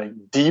field are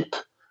running deep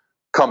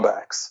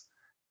comebacks,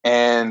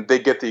 and they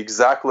get the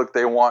exact look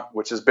they want,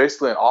 which is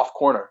basically an off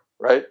corner,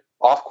 right?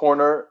 Off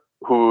corner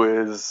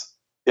who is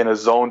in a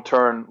zone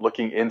turn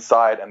looking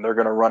inside, and they're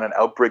going to run an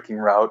outbreaking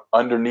route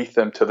underneath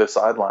them to the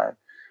sideline.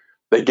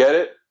 They get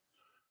it,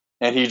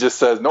 and he just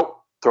says, nope,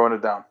 throwing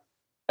it down.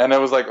 And I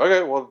was like,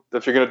 okay, well,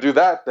 if you're going to do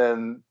that,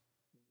 then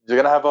you're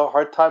going to have a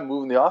hard time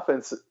moving the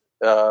offense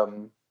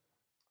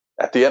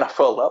at the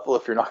NFL level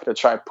if you're not going to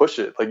try and push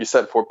it. Like you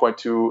said,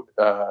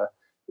 4.2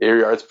 air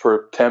yards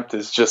per attempt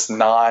is just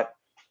not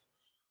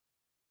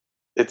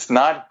 – it's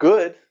not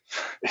good.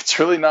 It's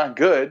really not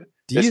good.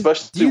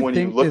 Especially when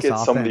you look at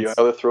some of the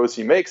other throws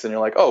he makes, and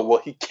you're like, oh, well,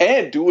 he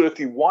can do it if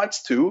he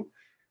wants to.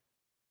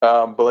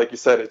 But like you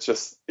said,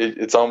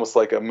 it's almost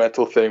like a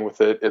mental thing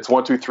with it. It's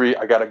 1, 2, 3.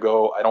 I got to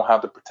go. I don't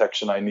have the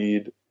protection I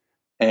need.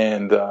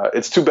 And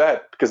it's too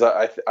bad, because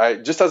I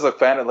just as a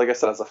fan, like I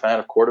said, as a fan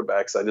of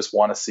quarterbacks, I just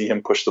want to see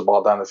him push the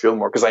ball down the field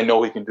more, because I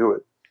know he can do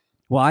it.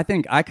 Well, I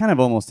think I kind of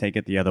almost take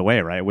it the other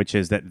way, right? Which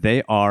is that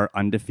they are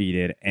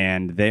undefeated,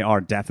 and they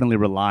are definitely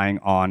relying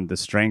on the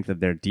strength of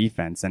their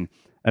defense. And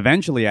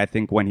eventually, I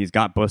think when he's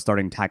got both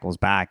starting tackles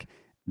back,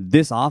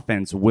 this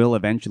offense will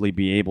eventually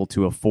be able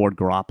to afford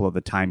Garoppolo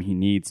the time he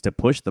needs to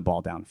push the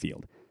ball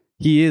downfield.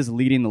 He is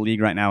leading the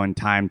league right now in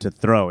time to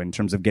throw in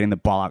terms of getting the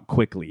ball out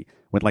quickly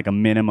with like a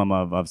minimum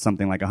of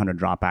something like 100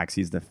 dropbacks.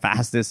 He's the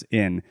fastest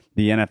in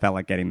the NFL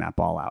at getting that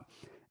ball out.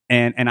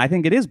 And I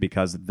think it is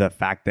because of the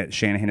fact that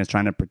Shanahan is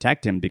trying to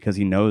protect him, because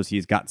he knows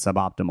he's got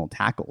suboptimal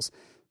tackles.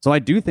 So I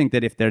do think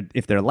that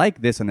if they're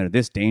like this and they're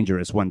this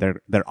dangerous when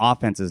their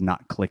offense is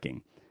not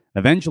clicking,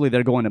 eventually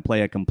they're going to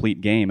play a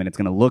complete game, and it's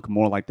going to look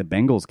more like the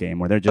Bengals game,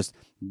 where they're just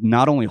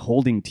not only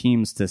holding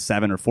teams to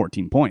 7 or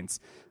 14 points.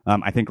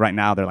 I think right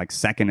now they're like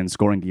second in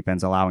scoring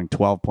defense, allowing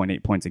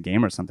 12.8 points a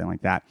game or something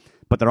like that.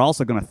 But they're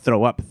also going to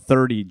throw up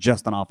 30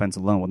 just on offense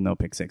alone with no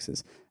pick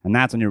sixes. And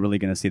that's when you're really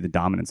going to see the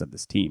dominance of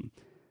this team.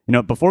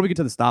 Before we get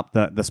to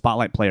the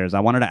spotlight players, I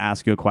wanted to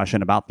ask you a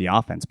question about the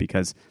offense,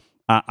 because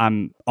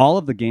all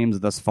of the games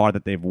thus far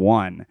that they've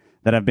won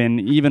that have been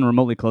even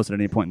remotely close at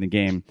any point in the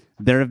game,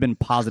 there have been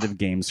positive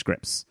game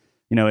scripts.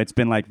 It's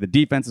been like the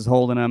defense is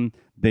holding them.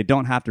 They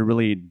don't have to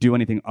really do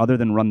anything other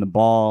than run the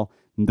ball.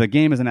 The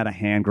game isn't out of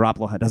hand.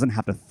 Garoppolo doesn't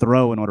have to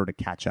throw in order to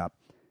catch up.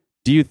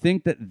 Do you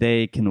think that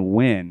they can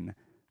win,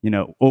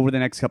 over the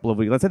next couple of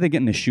weeks? Let's say they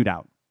get in a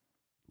shootout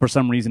for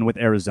some reason with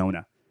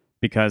Arizona,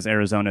 because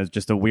Arizona is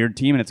just a weird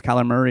team and it's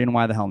Kyler Murray, and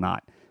why the hell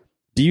not?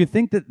 Do you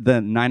think that the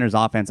Niners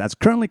offense, as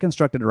currently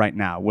constructed right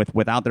now,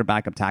 without their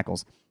backup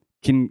tackles,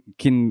 can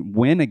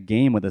win a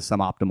game with a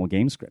suboptimal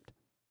game script?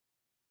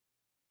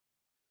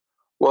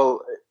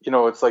 Well,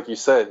 it's like you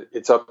said,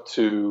 it's up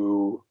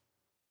to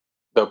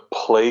the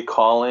play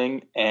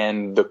calling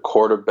and the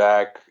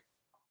quarterback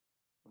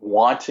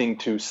wanting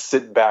to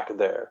sit back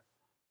there.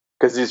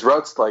 Because these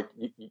routes, like,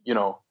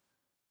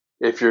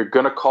 if you're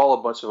going to call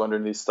a bunch of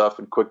underneath stuff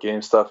and quick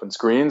game stuff and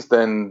screens,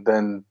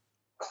 then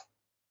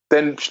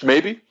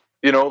maybe,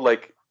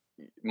 like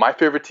my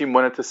favorite team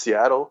went into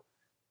Seattle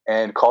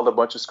and called a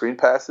bunch of screen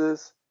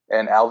passes,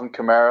 and Alvin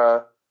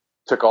Kamara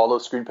took all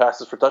those screen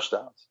passes for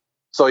touchdowns.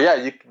 So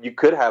yeah, you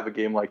could have a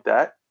game like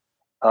that.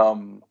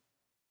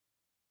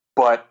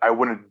 But I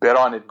wouldn't bet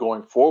on it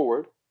going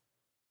forward.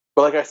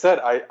 But like I said,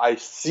 I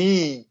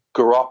see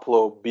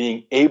Garoppolo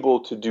being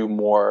able to do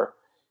more,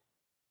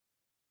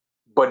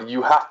 but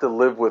you have to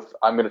live with,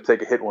 I'm going to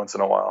take a hit once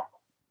in a while.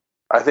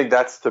 I think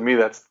that's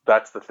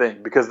the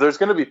thing, because there's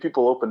going to be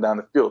people open down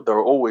the field. There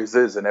always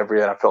is in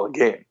every NFL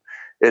game.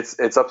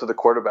 it's up to the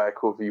quarterback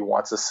who, if he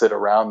wants to sit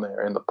around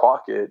there in the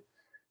pocket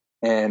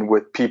and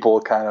with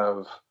people kind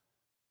of,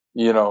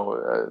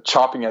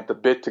 chomping at the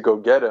bit to go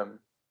get him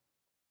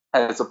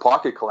as the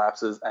pocket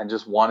collapses and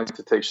just wanting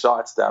to take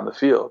shots down the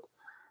field.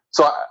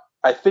 So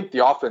I think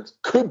the offense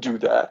could do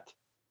that.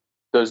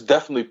 There's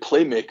definitely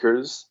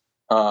playmakers.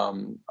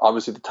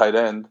 Obviously, the tight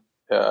end,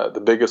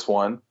 the biggest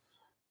one.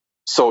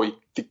 So he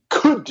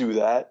could do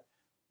that,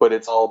 but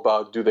it's all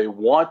about, do they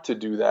want to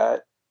do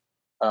that?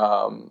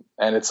 And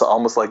it's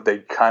almost like they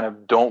kind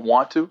of don't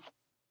want to.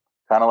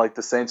 Kind of like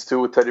the Saints too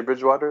with Teddy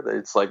Bridgewater.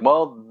 It's like,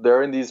 well,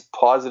 they're in these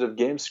positive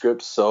game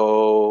scripts,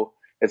 so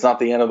it's not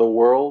the end of the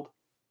world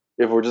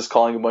if we're just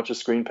calling a bunch of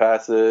screen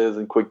passes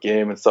and quick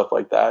game and stuff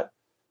like that.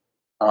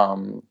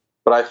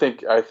 But I think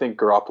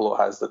Garoppolo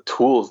has the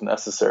tools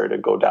necessary to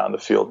go down the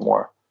field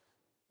more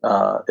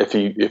if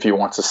he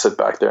wants to sit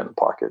back there in the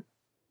pocket.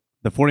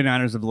 The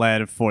 49ers have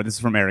led for, this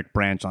is from Eric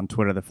Branch on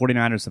Twitter, the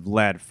 49ers have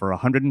led for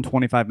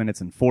 125 minutes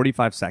and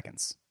 45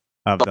 seconds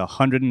of the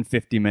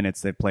 150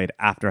 minutes they've played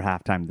after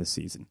halftime this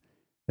season.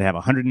 They have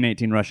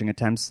 118 rushing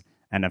attempts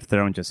and have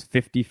thrown just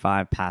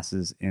 55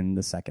 passes in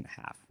the second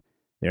half.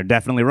 They're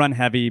definitely run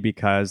heavy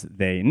because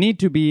they need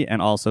to be,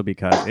 and also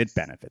because it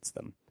benefits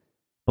them.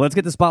 But let's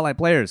get to spotlight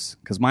players,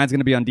 because mine's going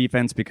to be on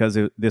defense, because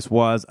this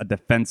was a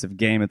defensive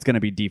game. It's going to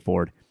be D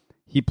Ford.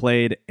 He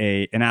played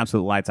an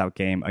absolute lights-out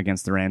game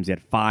against the Rams. He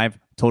had 5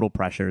 total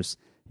pressures.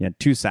 He had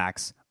 2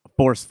 sacks, a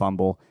forced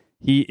fumble.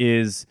 He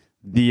is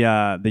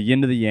the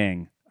yin to the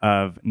yang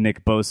of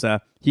Nick Bosa.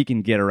 He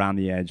can get around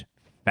the edge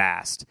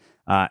fast.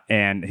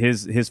 And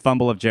his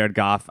fumble of Jared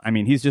Goff, I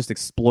mean, he's just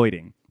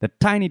exploiting the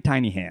tiny,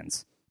 tiny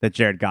hands that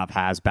Jared Goff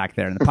has back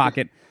there in the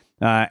pocket.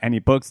 And he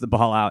pokes the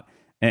ball out.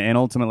 And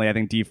ultimately, I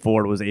think D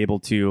Ford was able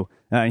to.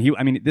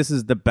 This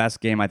is the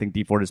best game I think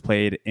D Ford has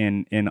played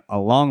in a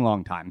long,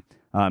 long time.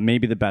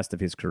 Maybe the best of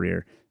his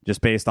career,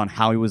 just based on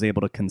how he was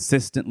able to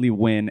consistently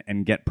win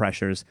and get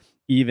pressures,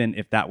 even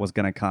if that was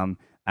going to come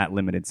at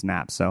limited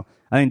snaps. So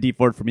I think D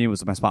Ford for me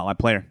was my spotlight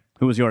player.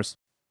 Who was yours?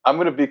 I'm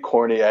going to be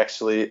corny,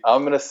 actually.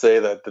 I'm going to say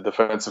that the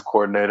defensive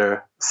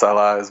coordinator,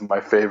 Salah, is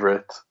my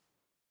favorite.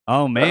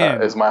 Oh,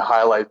 man. Is my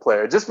highlight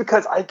player. Just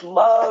because I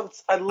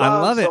loved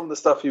love some of the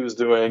stuff he was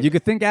doing. You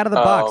could think out of the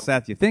box,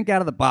 Seth. You think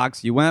out of the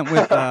box. You went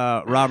with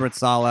Robert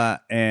Saleh,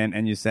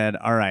 and you said,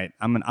 all right,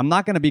 I'm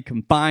not going to be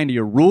confined to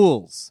your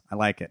rules. I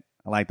like it.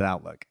 I like the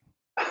outlook.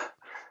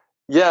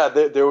 Yeah,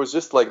 there was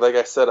just, like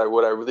I said,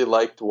 what I really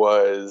liked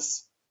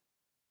was,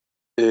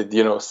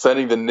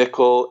 sending the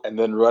nickel and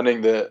then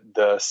running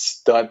the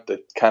stunt,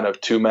 the kind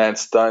of 2-man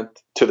stunt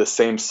to the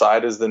same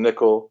side as the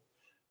nickel.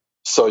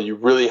 So you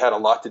really had a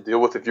lot to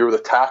deal with if you were the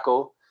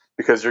tackle,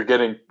 because you're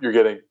getting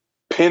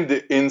pinned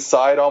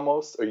inside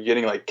almost, or you're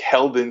getting like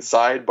held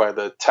inside by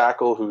the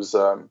tackle who's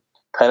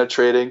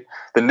penetrating.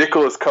 The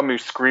nickel is coming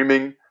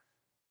screaming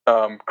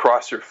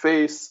across your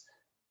face,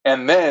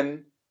 and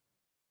then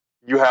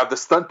you have the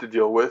stunt to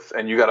deal with,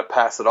 and you got to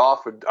pass it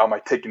off. Am I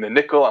taking the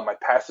nickel? Am I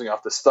passing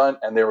off the stunt?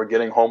 And they were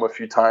getting home a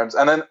few times.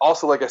 And then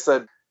also, like I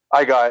said,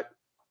 I got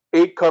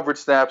 8 coverage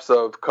snaps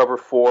of cover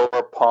 4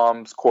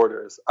 palms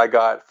quarters. I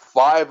got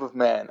 5 of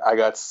man. I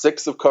got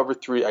 6 of cover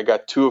 3. I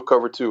got 2 of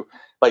cover 2.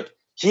 Like,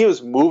 he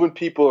was moving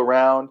people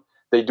around.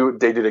 They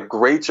did a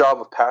great job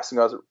of passing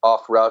us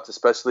off routes,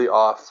 especially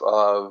off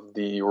of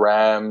the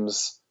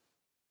Rams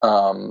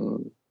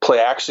play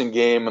action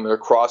game and their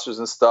crossers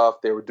and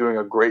stuff. They were doing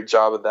a great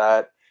job of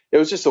that. It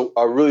was just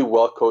a really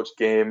well coached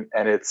game,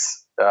 and it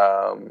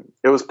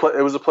was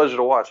a pleasure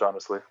to watch,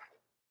 honestly.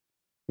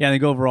 Yeah, I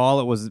think overall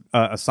it was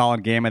a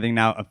solid game. I think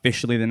now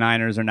officially the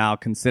Niners are now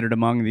considered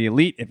among the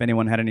elite, if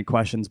anyone had any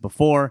questions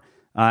before.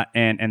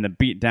 And the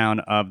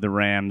beatdown of the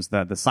Rams,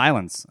 the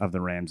silence of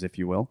the Rams, if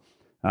you will,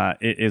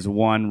 it is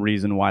one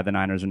reason why the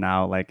Niners are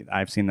now, like,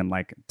 I've seen them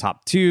like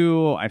top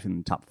 2, I've seen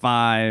them top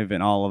 5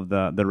 in all of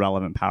the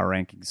relevant power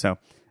rankings. So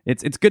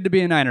it's good to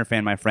be a Niner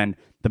fan, my friend.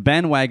 The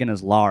bandwagon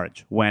is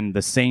large when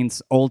the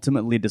Saints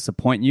ultimately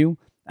disappoint you,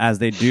 as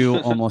they do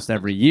almost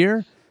every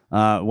year,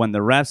 when the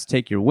refs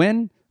take your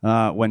win,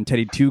 when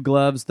Teddy Two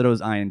Gloves throws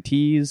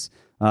INTs,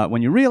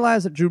 when you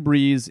realize that Drew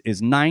Brees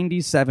is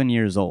 97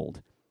 years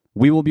old.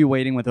 We will be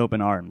waiting with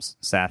open arms,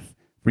 Seth,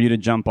 for you to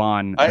jump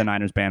on the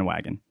Niners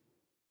bandwagon.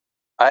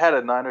 I had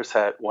a Niners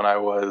hat when I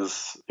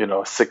was,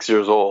 6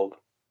 years old.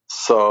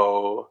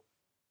 So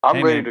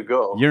I'm ready to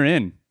go. You're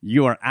in.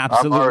 You are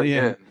absolutely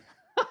in.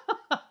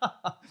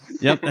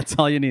 Yep, that's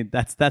all you need.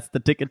 That's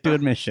the ticket to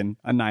admission,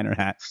 a Niner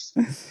hat.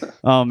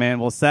 Oh, man.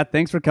 Well, Seth,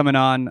 thanks for coming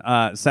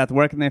on. Seth,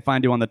 where can they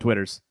find you on the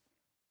Twitters?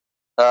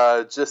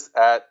 Just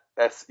at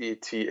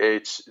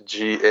SethGalina.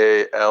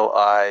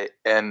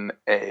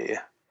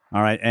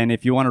 All right, and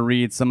if you want to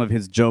read some of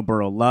his Joe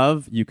Burrow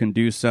love, you can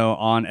do so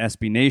on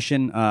SB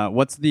Nation.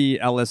 What's the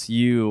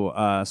LSU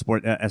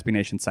SB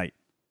Nation site?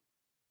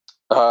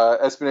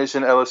 SB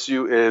Nation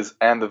LSU is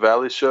And the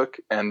Valley Shook,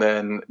 and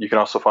then you can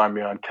also find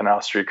me on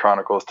Canal Street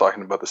Chronicles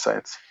talking about the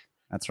Saints.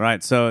 That's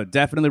right. So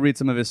definitely read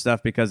some of his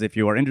stuff, because if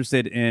you are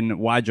interested in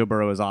why Joe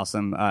Burrow is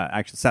awesome,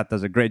 actually Seth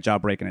does a great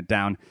job breaking it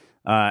down.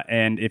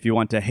 And if you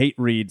want to hate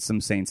read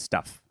some Saints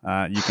stuff,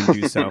 you can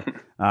do so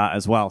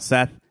as well.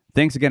 Seth,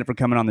 thanks again for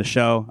coming on the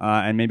show,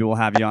 and maybe we'll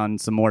have you on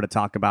some more to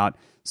talk about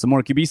some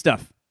more QB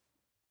stuff.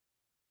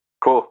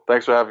 Cool.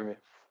 Thanks for having me.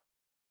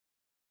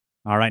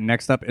 All right,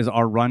 next up is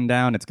our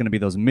rundown. It's going to be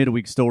those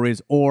midweek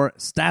stories or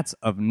stats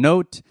of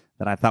note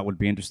that I thought would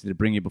be interesting to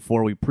bring you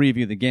before we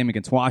preview the game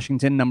against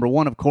Washington. Number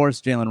one, of course,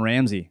 Jalen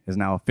Ramsey is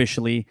now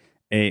officially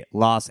a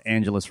Los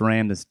Angeles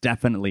Ram. This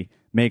definitely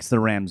makes the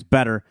Rams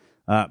better.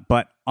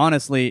 But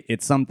honestly,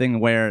 it's something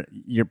where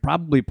you're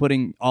probably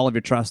putting all of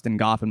your trust in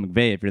Goff and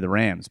McVay if you're the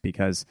Rams,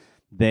 because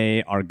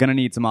they are going to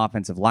need some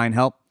offensive line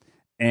help.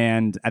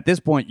 And at this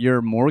point,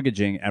 you're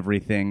mortgaging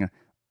everything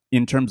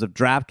in terms of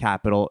draft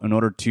capital in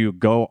order to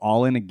go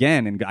all in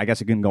again. And I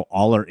guess you can go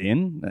all or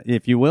in,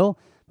 if you will.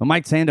 But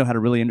Mike Sando had a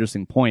really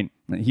interesting point.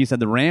 He said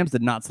the Rams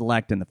did not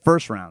select in the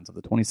first rounds of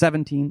the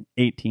 2017,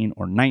 18,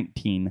 or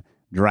 19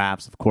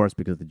 drafts, of course,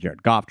 because of the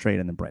Jared Goff trade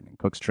and the Brandon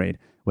Cooks trade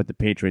with the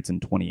Patriots in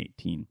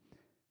 2018.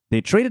 They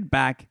traded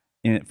back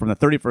from the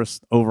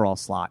 31st overall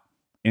slot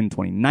in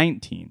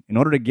 2019 in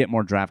order to get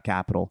more draft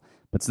capital,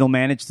 but still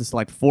managed to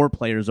select 4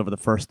 players over the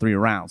first 3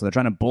 rounds. So they're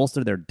trying to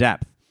bolster their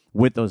depth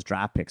with those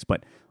draft picks.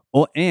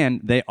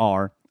 And they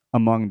are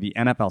among the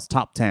NFL's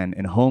top 10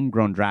 in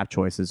homegrown draft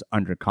choices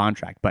under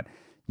contract. But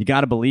you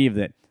got to believe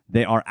that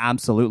they are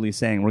absolutely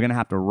saying we're going to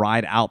have to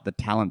ride out the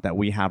talent that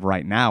we have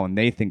right now, and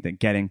they think that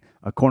getting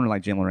a corner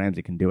like Jalen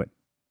Ramsey can do it.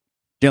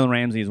 Jalen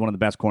Ramsey is one of the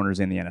best corners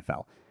in the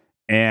NFL.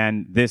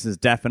 And this is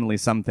definitely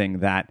something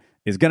that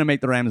is going to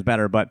make the Rams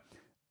better, but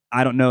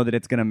I don't know that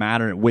it's going to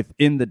matter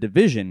within the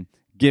division,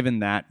 given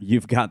that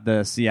you've got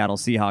the Seattle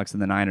Seahawks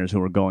and the Niners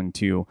who are going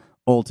to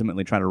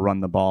ultimately try to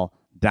run the ball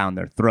down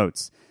their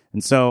throats.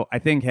 And so I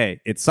think,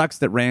 hey, it sucks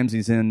that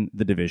Ramsey's in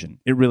the division.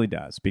 It really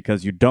does,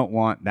 because you don't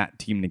want that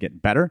team to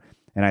get better.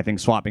 And I think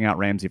swapping out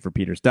Ramsey for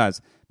Peters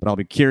does. But I'll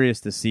be curious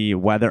to see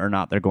whether or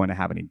not they're going to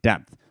have any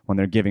depth when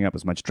they're giving up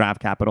as much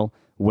draft capital,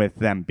 with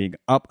them being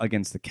up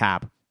against the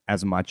cap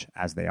as much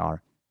as they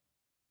are.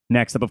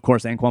 Next up, of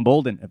course, Anquan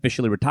Boldin,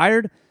 officially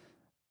retired.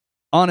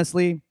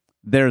 Honestly,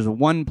 there's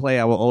one play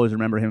I will always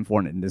remember him for,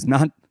 and it does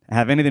not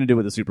have anything to do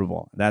with the Super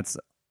Bowl. That's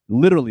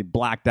literally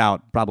blacked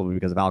out, probably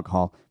because of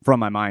alcohol, from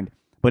my mind.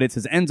 But it's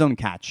his end zone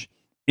catch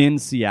in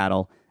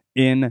Seattle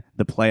in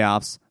the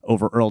playoffs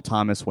over Earl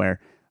Thomas, where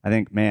I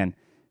think, man,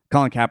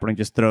 Colin Kaepernick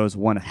just throws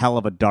one hell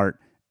of a dart,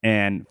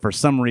 and for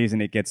some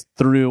reason it gets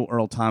through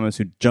Earl Thomas,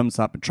 who jumps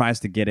up and tries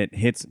to get it,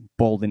 hits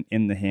Bolden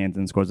in the hands,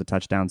 and scores a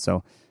touchdown.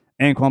 So,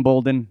 Anquan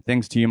Boldin,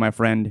 thanks to you, my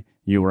friend.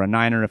 You were a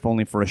Niner, if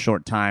only for a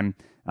short time,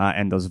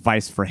 and those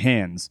vice for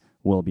hands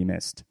will be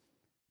missed.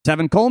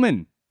 Tevin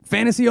Coleman,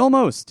 fantasy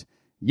almost.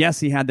 Yes,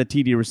 he had the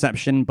TD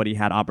reception, but he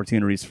had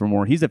opportunities for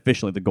more. He's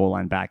officially the goal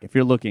line back. If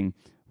you're looking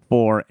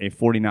for a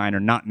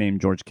 49er not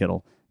named George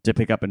Kittle to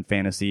pick up in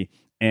fantasy,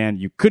 and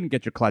you couldn't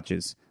get your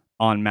clutches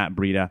on Matt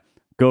Breida,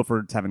 go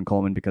for Tevin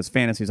Coleman, because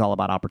fantasy is all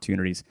about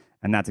opportunities,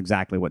 and that's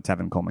exactly what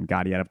Tevin Coleman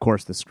got. He had, of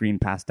course, the screen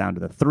pass down to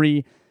the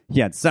 3. He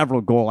had several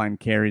goal line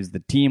carries.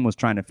 The team was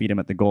trying to feed him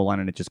at the goal line,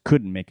 and it just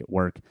couldn't make it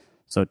work.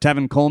 So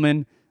Tevin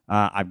Coleman,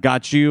 I've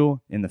got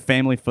you in the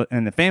family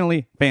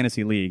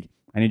fantasy league.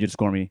 I need you to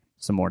score me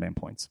some more damn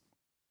points.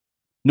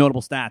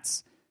 Notable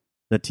stats: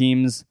 the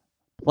team's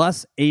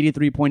plus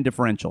 83-point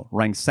differential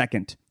ranks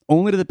second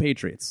only to the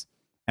Patriots,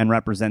 and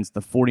represents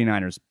the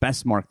 49ers'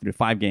 best mark through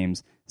 5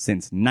 games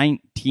since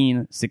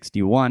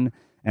 1961.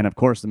 And of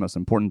course, the most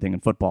important thing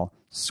in football,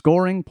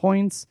 scoring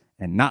points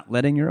and not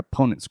letting your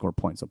opponent score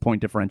points. So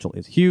point differential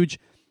is huge.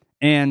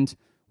 And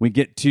we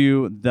get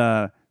to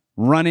the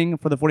running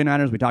for the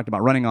 49ers. We talked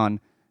about running on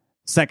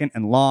second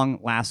and long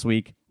last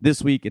week.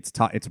 This week, it's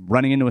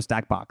running into a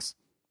stack box.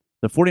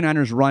 The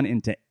 49ers run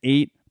into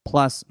 8+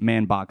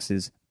 man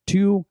boxes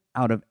 2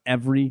 out of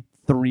every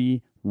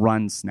 3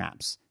 run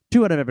snaps.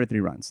 2 out of every 3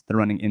 runs, they're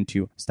running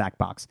into stack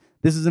box.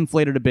 This is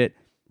inflated a bit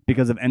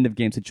because of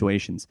end-of-game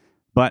situations.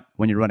 But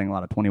when you're running a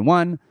lot of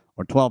 21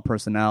 or 12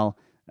 personnel,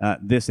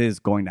 this is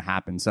going to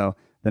happen. So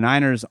the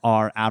Niners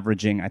are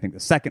averaging, I think, the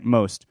second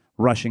most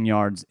rushing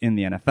yards in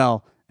the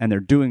NFL, and they're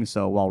doing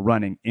so while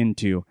running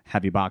into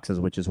heavy boxes,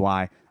 which is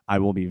why I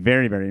will be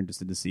very, very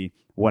interested to see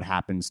what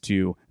happens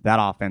to that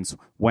offense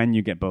when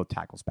you get both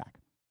tackles back.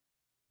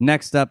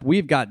 Next up,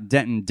 we've got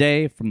Denton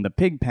Day from the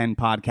Pigpen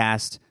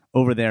podcast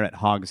over there at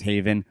Hogs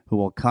Haven, who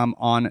will come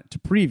on to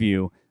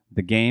preview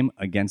the game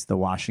against the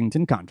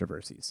Washington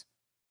Controversies.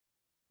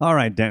 All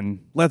right,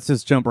 Denton, let's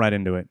just jump right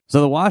into it.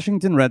 So the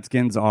Washington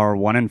Redskins are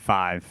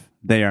 1-5.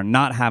 They are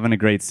not having a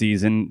great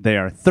season. They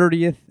are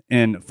 30th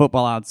in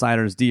Football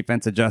Outsiders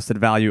defense adjusted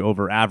value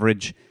over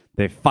average.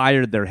 They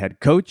fired their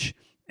head coach.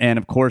 And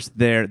of course,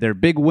 their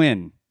big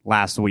win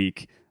last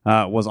week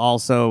was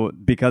also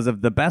because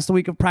of the best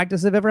week of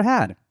practice they've ever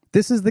had.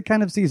 This is the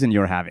kind of season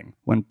you're having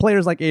when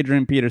players like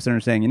Adrian Peterson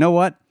are saying, you know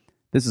what?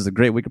 This is a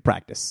great week of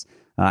practice.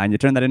 And you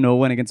turn that into a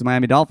win against the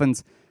Miami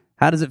Dolphins.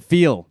 How does it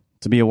feel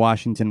to be a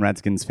Washington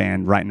Redskins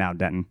fan right now,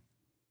 Denton?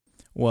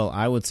 Well,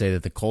 I would say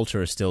that the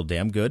culture is still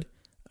damn good.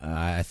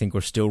 I think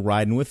we're still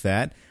riding with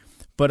that.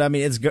 But, I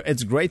mean,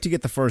 it's great to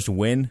get the first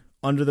win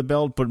under the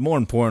belt, but more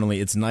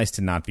importantly, it's nice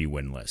to not be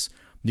winless.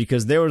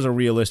 Because there was a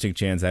realistic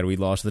chance that we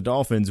lost the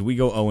Dolphins, we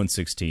go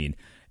 0-16,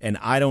 and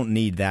I don't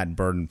need that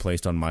burden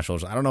placed on my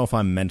shoulders. I don't know if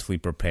I'm mentally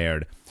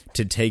prepared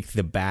to take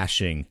the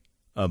bashing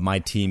of my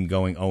team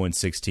going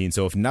 0-16.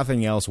 So if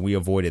nothing else, we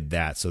avoided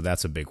that, so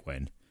that's a big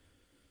win.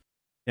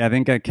 Yeah, I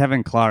think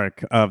Kevin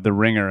Clark of The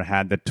Ringer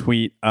had the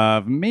tweet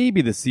of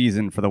maybe the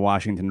season for the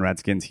Washington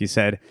Redskins. He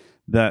said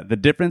the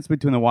difference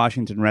between the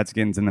Washington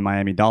Redskins and the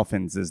Miami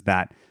Dolphins is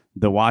that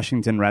the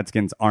Washington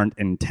Redskins aren't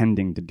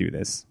intending to do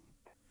this.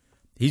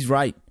 He's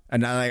right.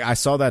 And I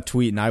saw that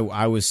tweet, and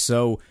I was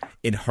so,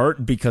 it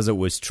hurt because it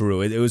was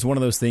true. It was one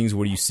of those things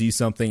where you see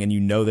something and you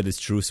know that it's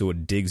true, so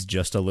it digs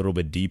just a little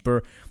bit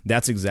deeper.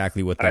 That's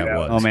exactly what that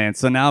was. Oh, man.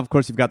 So now, of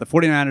course, you've got the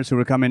 49ers who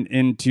are coming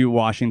into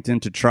Washington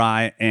to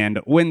try and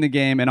win the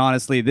game. And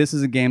honestly, this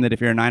is a game that if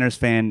you're a Niners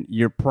fan,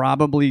 you're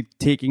probably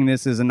taking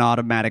this as an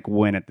automatic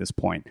win at this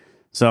point.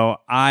 So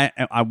I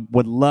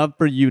would love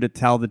for you to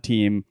tell the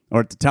team,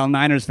 or to tell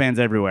Niners fans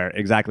everywhere,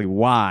 exactly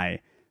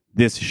why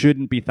this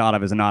shouldn't be thought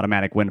of as an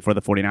automatic win for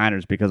the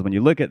 49ers, because when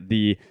you look at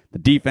the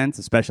defense,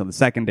 especially the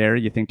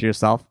secondary, you think to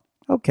yourself,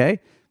 okay.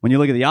 When you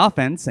look at the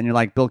offense and you're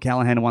like, Bill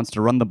Callahan wants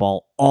to run the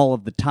ball all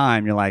of the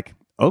time, you're like,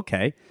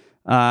 okay.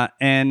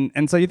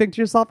 And so you think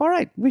to yourself, all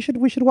right, we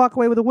should walk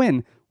away with a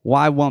win.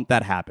 Why won't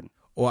that happen?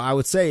 Well, I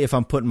would say, if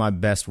I'm putting my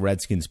best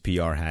Redskins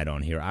PR hat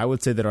on here, I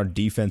would say that our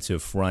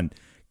defensive front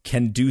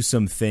can do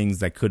some things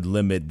that could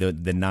limit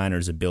the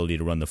Niners' ability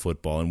to run the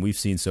football. And we've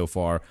seen so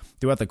far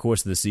throughout the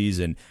course of the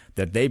season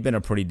that they've been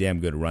a pretty damn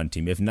good run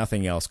team. If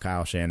nothing else,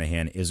 Kyle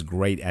Shanahan is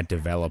great at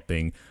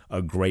developing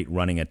a great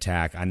running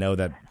attack. I know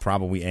that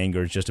probably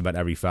angers just about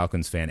every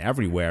Falcons fan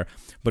everywhere,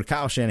 but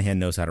Kyle Shanahan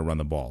knows how to run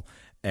the ball.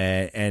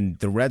 And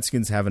the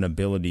Redskins have an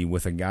ability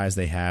with the guys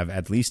they have,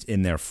 at least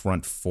in their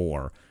front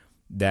four,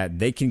 that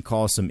they can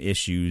cause some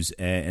issues.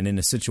 And in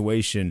a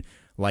situation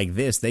like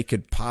this, they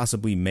could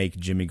possibly make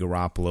Jimmy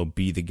Garoppolo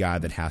be the guy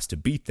that has to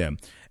beat them.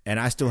 And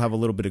I still have a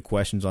little bit of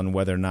questions on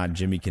whether or not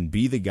Jimmy can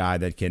be the guy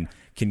that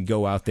can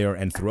go out there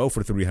and throw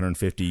for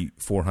 350,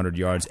 400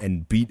 yards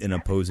and beat an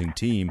opposing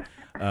team.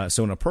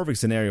 So in a perfect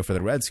scenario for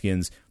the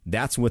Redskins,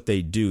 that's what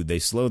they do. They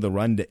slow the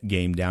run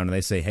game down and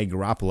they say, hey,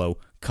 Garoppolo,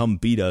 come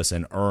beat us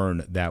and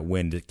earn that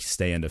win to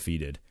stay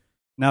undefeated.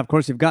 Now, of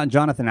course, you've got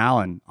Jonathan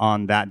Allen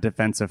on that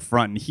defensive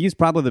front, and he's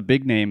probably the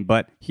big name,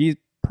 but he's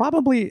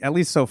probably, at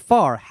least so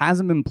far,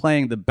 hasn't been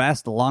playing the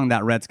best along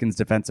that Redskins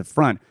defensive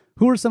front.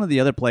 Who are some of the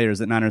other players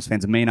that Niners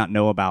fans may not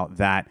know about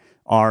that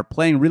are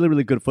playing really,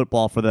 really good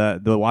football for the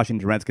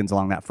Washington Redskins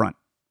along that front?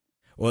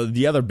 Well,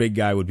 the other big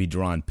guy would be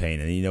Deron Payne.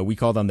 And, we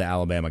call them the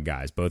Alabama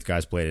guys. Both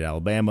guys played at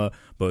Alabama.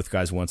 Both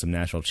guys won some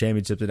national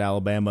championships at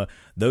Alabama.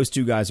 Those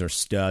two guys are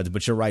studs.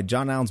 But you're right,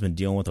 John Allen's been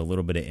dealing with a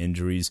little bit of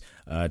injuries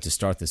to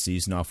start the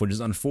season off, which is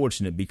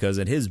unfortunate because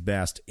at his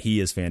best, he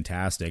is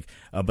fantastic.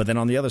 But then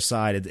on the other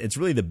side, it's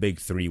really the big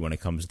three when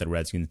it comes to the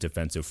Redskins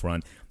defensive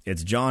front.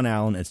 It's John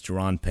Allen, it's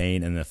Deron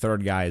Payne, and the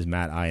third guy is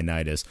Matt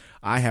Ioannidis.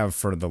 I have,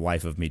 for the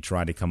life of me,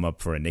 tried to come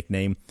up for a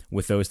nickname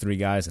with those three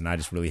guys, and I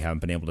just really haven't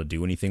been able to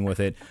do anything with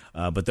it.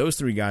 But those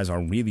three guys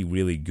are really,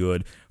 really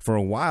good. For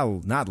a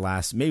while,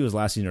 maybe it was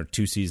last season or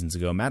 2 seasons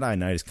ago, Matt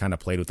Ioannidis kind of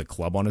played with a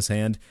club on his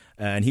hand,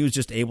 and he was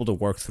just able to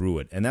work through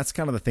it. And that's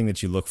kind of the thing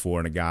that you look for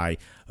in a guy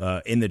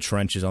in the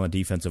trenches on the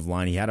defensive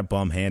line. He had a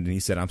bum hand, and he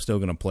said, I'm still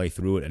going to play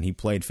through it, and he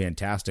played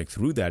fantastic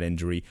through that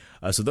injury.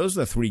 So those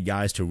are the three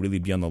guys to really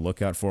be on the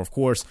lookout for. Of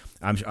course,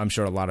 I'm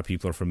sure a lot of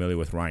people are familiar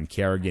with Ryan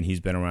Kerrigan. He's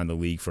been around the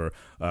league for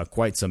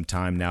quite some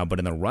time now. But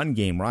in the run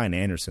game, Ryan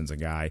Anderson's a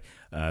guy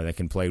that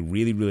can play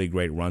really, really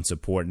great run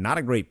support. Not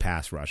a great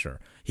pass rusher.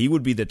 He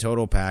would be the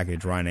total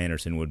package, Ryan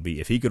Anderson would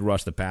be, if he could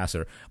rush the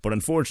passer. But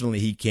unfortunately,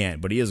 he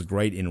can't. But he is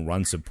great in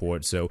run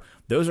support. So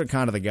those are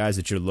kind of the guys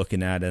that you're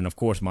looking at. And, of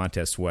course,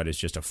 Montez Sweat is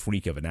just a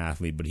freak of an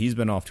athlete. But he's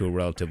been off to a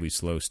relatively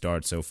slow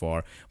start so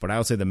far. But I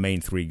would say the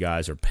main three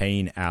guys are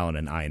Payne, Allen,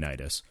 and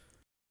Ioannidis.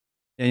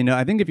 Yeah,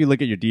 I think if you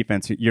look at your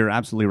defense, you're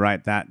absolutely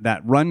right.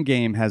 That run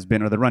game has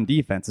been, or the run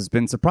defense has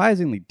been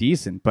surprisingly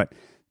decent. But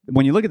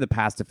when you look at the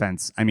pass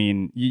defense, I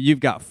mean, you've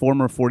got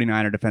former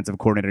 49er defensive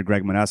coordinator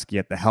Greg Manusky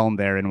at the helm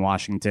there in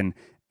Washington.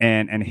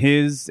 And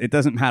it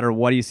doesn't matter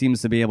what he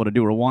seems to be able to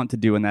do or want to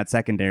do in that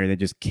secondary. They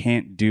just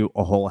can't do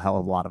a whole hell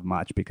of a lot of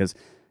much because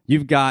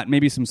you've got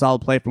maybe some solid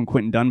play from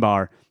Quentin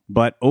Dunbar,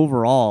 but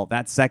overall,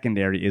 that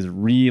secondary is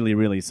really,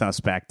 really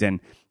suspect. And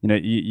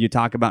you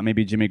talk about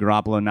maybe Jimmy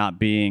Garoppolo not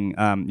being,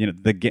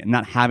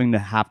 not having to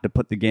have to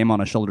put the game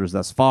on his shoulders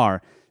thus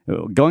far.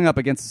 Going up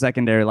against a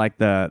secondary like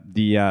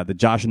the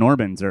Josh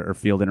Normans are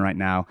fielding right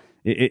now,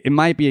 it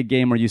might be a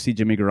game where you see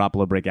Jimmy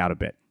Garoppolo break out a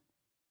bit.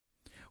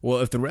 Well,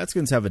 if the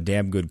Redskins have a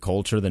damn good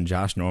culture, then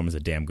Josh Norman's a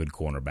damn good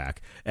cornerback.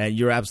 And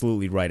you're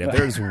absolutely right. If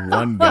there's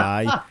one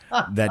guy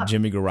that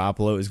Jimmy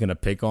Garoppolo is going to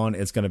pick on,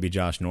 it's going to be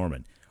Josh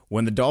Norman.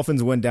 When the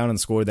Dolphins went down and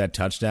scored that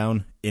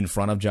touchdown in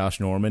front of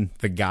Josh Norman,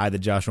 the guy that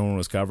Josh Norman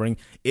was covering,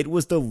 it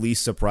was the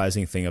least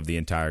surprising thing of the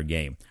entire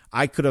game.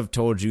 I could have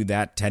told you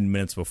that 10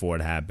 minutes before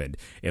it happened.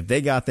 If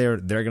they got there,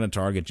 they're going to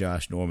target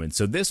Josh Norman.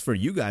 So this, for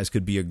you guys,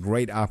 could be a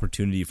great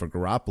opportunity for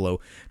Garoppolo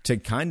to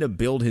kind of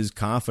build his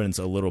confidence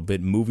a little bit,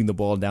 moving the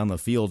ball down the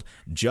field,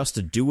 just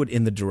to do it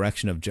in the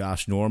direction of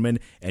Josh Norman,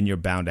 and you're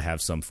bound to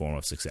have some form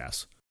of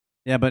success.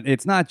 Yeah, but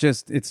it's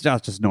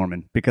just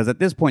Norman, because at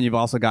this point you've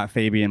also got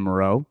Fabian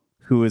Moreau,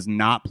 who is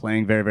not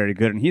playing very, very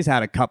good. And he's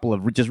had a couple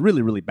of just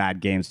really, really bad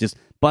games, just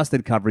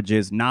busted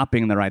coverages, not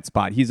being in the right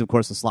spot. He's, of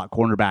course, a slot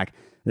cornerback.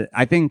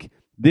 I think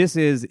this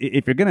is,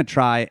 if you're going to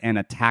try and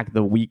attack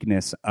the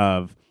weakness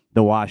of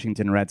the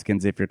Washington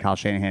Redskins, if you're Kyle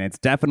Shanahan, it's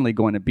definitely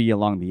going to be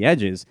along the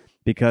edges,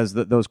 because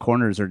those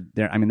corners are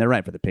there. I mean, they're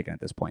right for the picking at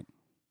this point.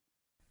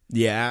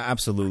 Yeah,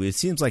 absolutely. It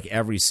seems like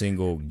every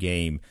single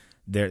game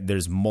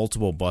there's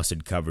multiple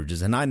busted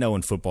coverages, and I know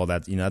in football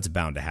that that's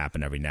bound to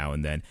happen every now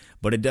and then,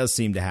 but it does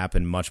seem to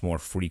happen much more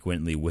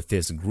frequently with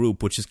this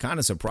group, which is kind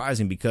of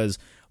surprising because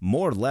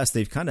more or less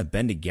they've kind of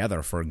been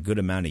together for a good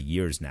amount of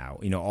years now.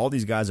 All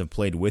these guys have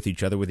played with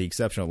each other, with the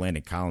exception of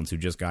Landon Collins, who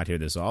just got here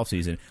this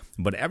offseason,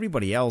 but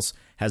everybody else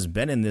has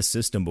been in this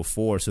system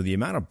before, so the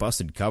amount of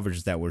busted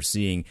coverage that we're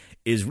seeing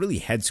is really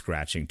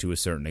head-scratching to a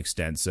certain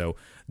extent. So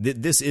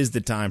this is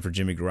the time for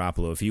Jimmy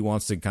Garoppolo. If he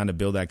wants to kind of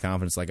build that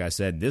confidence, like I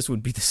said, this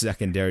would be the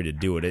secondary to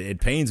do it. It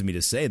pains me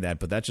to say that,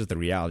 but that's just the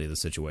reality of the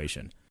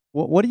situation.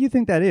 What do you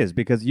think that is?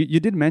 Because you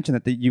did mention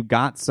that you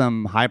got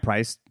some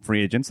high-priced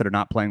free agents that are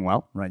not playing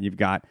well, right? You've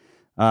got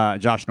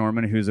Josh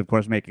Norman, who's, of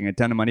course, making a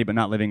ton of money but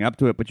not living up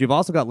to it. But you've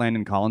also got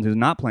Landon Collins, who's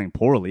not playing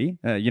poorly.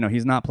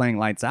 He's not playing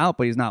lights out,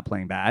 but he's not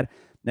playing bad.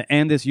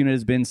 And this unit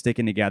has been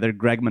sticking together.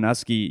 Greg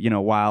Minuski,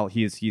 while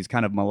he's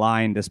kind of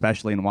maligned,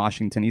 especially in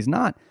Washington, he's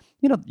not,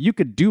 you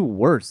could do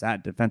worse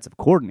at defensive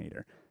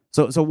coordinator.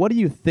 So what do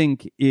you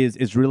think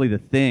is really the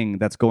thing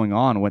that's going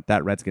on with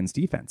that Redskins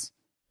defense?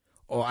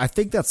 Oh, I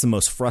think that's the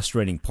most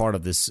frustrating part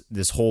of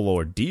this whole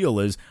ordeal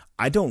is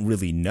I don't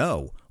really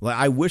know. Like,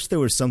 I wish there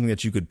was something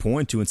that you could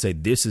point to and say,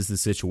 this is the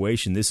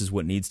situation, this is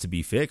what needs to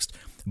be fixed.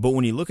 But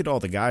when you look at all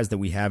the guys that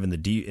we have in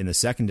the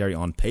secondary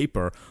on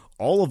paper,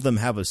 all of them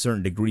have a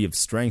certain degree of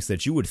strengths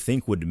that you would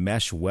think would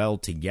mesh well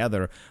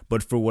together,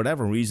 but for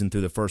whatever reason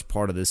through the first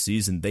part of this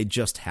season, they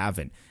just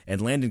haven't.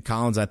 And Landon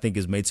Collins, I think,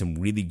 has made some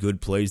really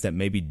good plays that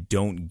maybe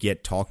don't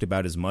get talked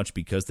about as much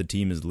because the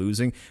team is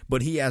losing,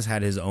 but he has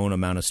had his own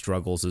amount of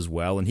struggles as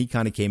well, and he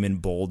kind of came in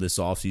bold this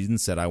offseason,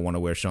 said, I want to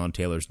wear Sean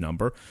Taylor's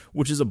number,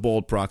 which is a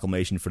bold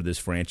proclamation for this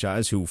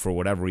franchise, who, for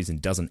whatever reason,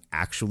 doesn't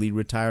actually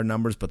retire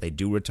numbers, but they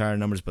do retire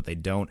numbers, but they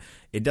don't.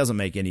 It doesn't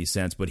make any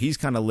sense, but he's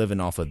kind of living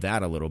off of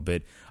that a little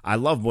bit. I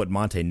love what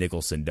Monte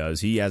Nicholson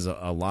does. He has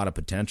a lot of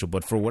potential,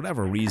 but for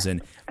whatever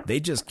reason, they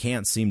just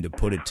can't seem to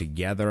put it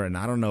together, and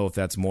I don't know if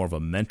that's more of a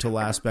mental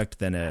aspect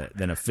than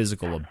a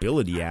physical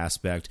ability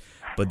aspect,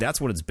 but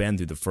that's what it's been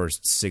through the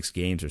first 6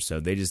 games or so.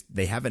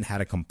 They haven't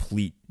had a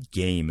complete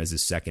game as a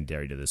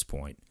secondary to this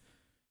point.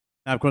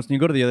 Now, of course, when you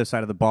go to the other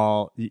side of the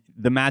ball,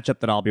 the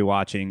matchup that I'll be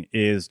watching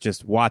is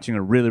just watching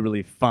a really,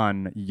 really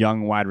fun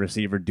young wide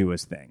receiver do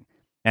his thing.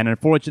 And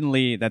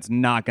unfortunately, that's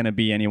not going to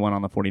be anyone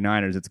on the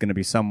 49ers. It's going to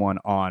be someone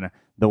on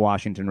the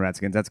Washington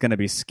Redskins. That's going to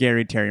be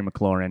scary Terry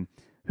McLaurin,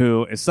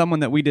 who is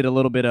someone that we did a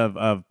little bit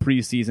of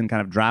preseason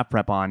kind of draft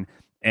prep on.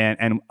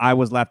 And I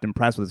was left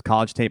impressed with his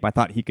college tape. I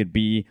thought he could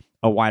be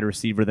a wide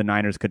receiver the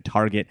Niners could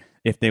target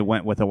if they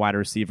went with a wide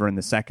receiver in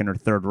the second or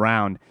third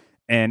round.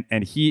 And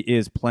he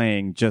is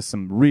playing just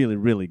some really,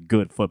 really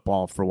good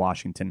football for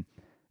Washington.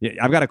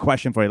 I've got a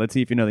question for you. Let's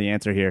see if you know the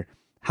answer here.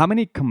 How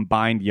many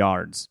combined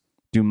yards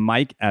do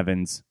Mike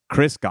Evans,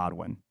 Chris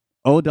Godwin,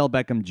 Odell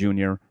Beckham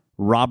Jr.,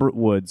 Robert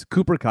Woods,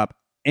 Cooper Kupp,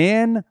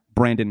 and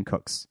Brandon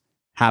Cooks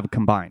have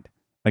combined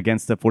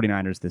against the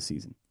 49ers this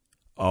season?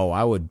 Oh,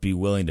 I would be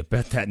willing to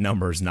bet that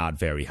number is not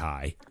very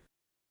high.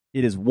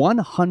 It is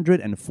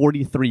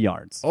 143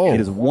 yards. Oh. It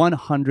is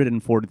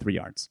 143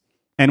 yards.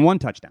 And 1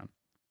 touchdown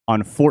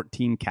on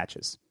 14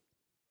 catches.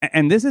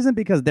 And this isn't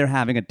because they're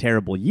having a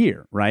terrible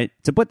year, right?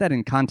 To put that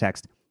in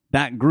context,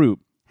 that group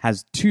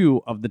has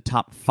 2 of the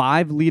top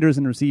 5 leaders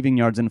in receiving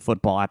yards in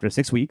football after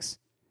 6 weeks,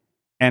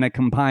 and a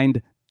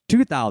combined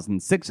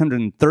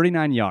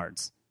 2,639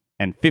 yards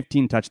and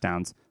 15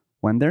 touchdowns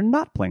when they're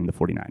not playing the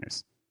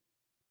 49ers.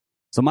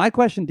 So my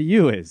question to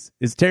you is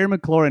Terry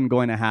McLaurin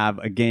going to have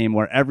a game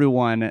where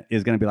everyone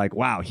is going to be like,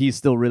 wow, he's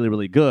still really,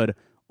 really good,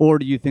 or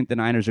do you think the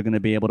Niners are going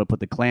to be able to put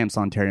the clamps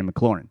on Terry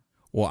McLaurin?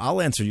 Well,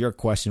 I'll answer your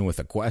question with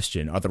a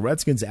question. Are the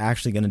Redskins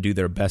actually going to do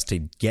their best to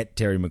get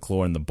Terry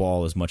McLaurin the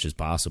ball as much as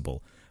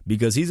possible?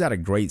 Because he's had a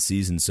great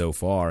season so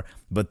far,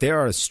 but there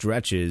are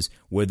stretches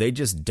where they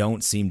just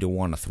don't seem to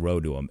want to throw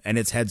to him, and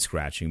it's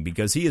head-scratching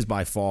because he is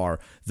by far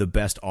the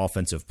best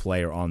offensive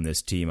player on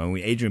this team. I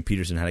mean, Adrian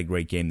Peterson had a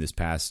great game this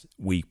past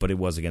week, but it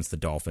was against the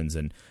Dolphins,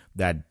 and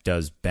that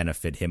does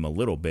benefit him a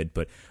little bit.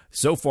 But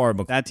so far,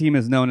 that team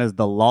is known as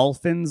the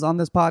Lolfins on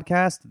this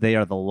podcast. They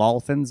are the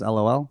Lolfins,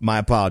 LOL. My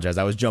apologies.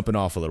 I was jumping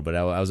off a little bit.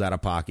 I was out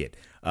of pocket.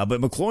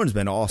 But McLaurin's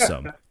been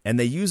awesome, and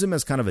they use him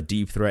as kind of a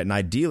deep threat. And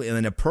ideally,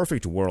 in a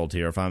perfect world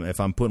here, if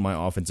I'm putting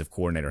my offensive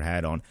coordinator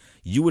hat on,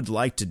 you would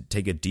like to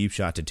take a deep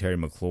shot to Terry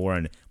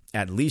McLaurin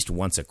at least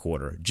once a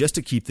quarter, just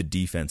to keep the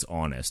defense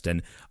honest.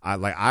 And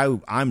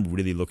I'm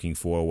really looking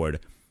forward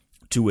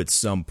to, at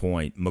some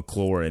point,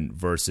 McLaurin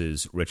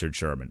versus Richard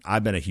Sherman.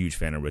 I've been a huge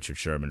fan of Richard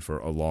Sherman for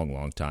a long,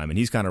 long time, and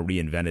he's kind of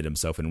reinvented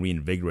himself and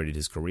reinvigorated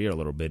his career a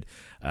little bit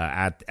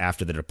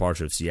after the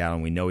departure of Seattle,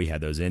 and we know he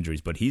had those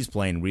injuries, but he's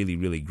playing really,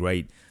 really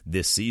great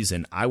this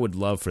season. I would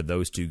love for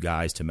those two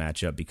guys to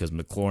match up because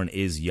McLaurin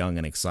is young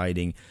and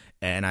exciting,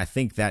 and I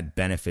think that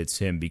benefits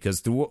him because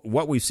through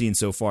what we've seen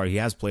so far, he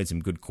has played some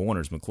good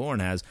corners.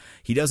 McLaurin has.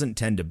 He doesn't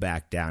tend to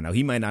back down. Now,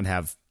 he might not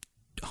have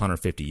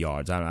 150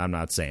 yards. I'm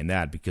not saying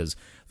that because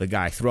the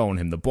guy throwing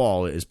him the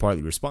ball is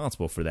partly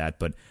responsible for that,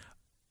 but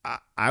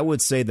I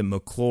would say that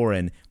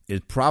McLaurin is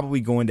probably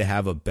going to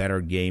have a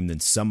better game than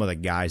some of the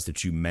guys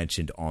that you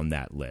mentioned on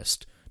that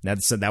list. Now,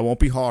 that won't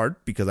be hard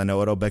because I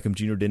know Odell Beckham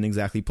Jr. didn't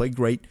exactly play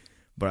great,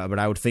 but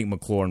I would think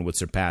McLaurin would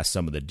surpass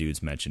some of the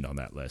dudes mentioned on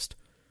that list.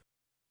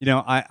 You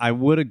know, I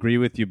would agree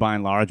with you by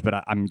and large,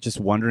 but I'm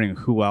just wondering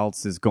who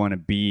else is going to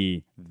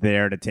be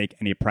there to take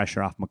any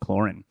pressure off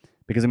McLaurin.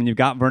 Because, I mean, you've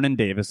got Vernon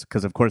Davis,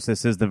 because, of course,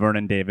 this is the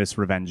Vernon Davis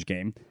revenge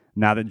game.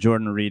 Now that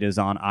Jordan Reed is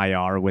on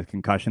IR with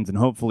concussions, and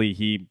hopefully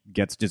he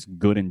gets just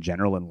good in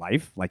general in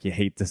life. Like, you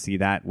hate to see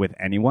that with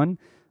anyone.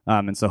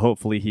 And so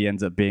hopefully he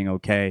ends up being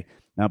okay.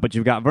 But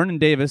you've got Vernon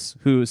Davis,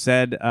 who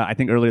said, I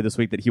think earlier this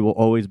week, that he will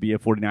always be a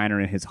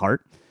 49er in his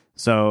heart.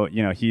 So,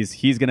 you know,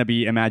 he's going to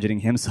be imagining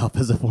himself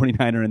as a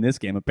 49er in this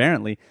game,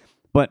 apparently.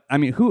 But, I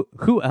mean,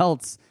 who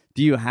else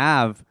do you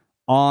have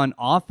on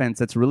offense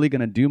that's really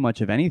going to do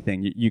much of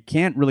anything? You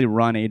can't really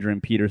run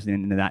Adrian Peterson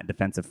into that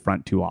defensive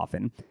front too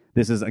often.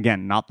 This is,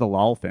 again, not the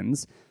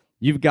Lolfins.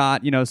 You've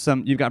got,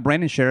 you've got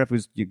Brandon Sheriff,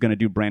 who's going to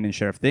do Brandon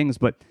Sheriff things,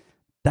 but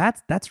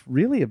that's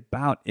really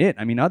about it.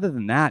 I mean, other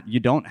than that,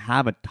 you don't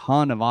have a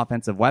ton of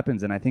offensive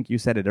weapons, and I think you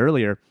said it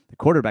earlier, the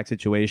quarterback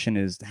situation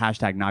is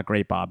 #not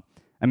great, Bob.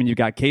 I mean, you've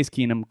got Case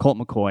Keenum, Colt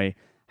McCoy,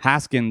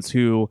 Haskins,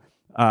 who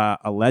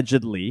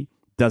allegedly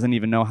doesn't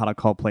even know how to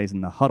call plays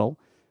in the huddle.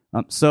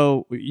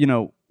 So, you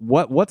know,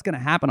 what's going to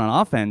happen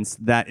on offense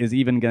that is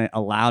even going to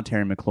allow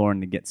Terry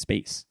McLaurin to get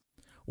space?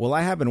 Well,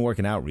 I have been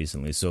working out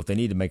recently, so if they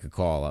need to make a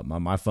call,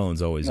 my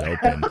phone's always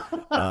open.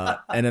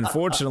 And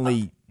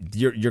unfortunately,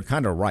 you're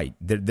kind of right.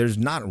 There's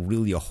not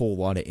really a whole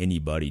lot of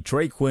anybody.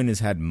 Trey Quinn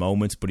has had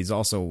moments, but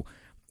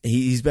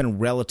he's been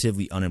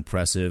relatively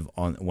unimpressive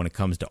when it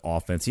comes to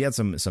offense. He had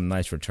some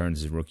nice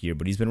returns his rookie year,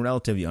 but he's been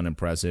relatively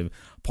unimpressive.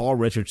 Paul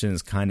Richardson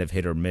is kind of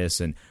hit or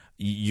miss, and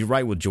you're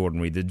right with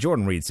Jordan Reed. The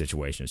Jordan Reed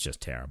situation is just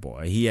terrible.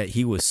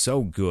 He was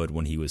so good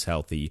when he was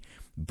healthy,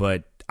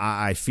 but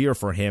I fear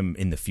for him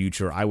in the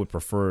future. I would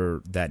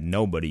prefer that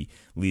nobody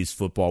leaves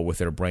football with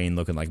their brain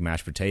looking like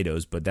mashed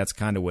potatoes, but that's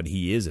kind of what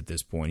he is at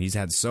this point. He's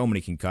had so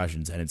many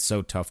concussions, and it's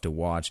so tough to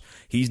watch.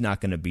 He's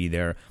not going to be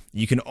there.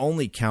 You can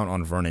only count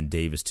on Vernon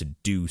Davis to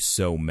do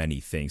so many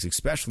things,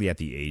 especially at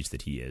the age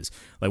that he is.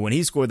 Like when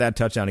he scored that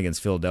touchdown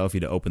against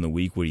Philadelphia to open the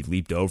week where he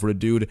leaped over a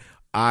dude,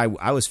 I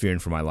was fearing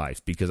for my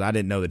life because I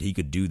didn't know that he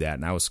could do that,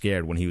 and I was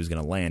scared when he was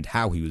going to land,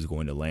 how he was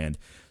going to land.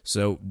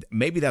 So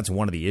maybe that's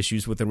one of the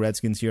issues with the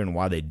Redskins here and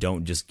why they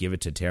don't just give it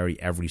to Terry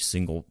every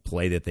single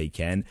play that they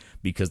can,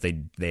 because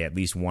they at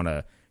least want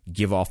to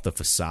give off the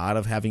facade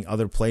of having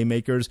other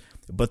playmakers.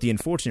 But the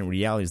unfortunate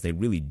reality is they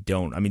really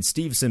don't. I mean,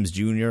 Steve Sims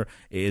Jr.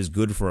 is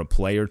good for a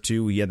play or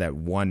two. He had that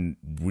one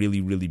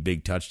really, really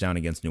big touchdown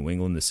against New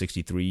England, the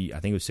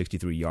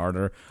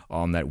 63-yarder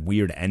on that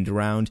weird end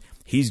around.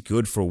 He's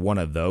good for one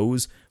of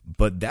those,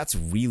 but that's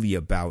really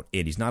about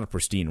it. He's not a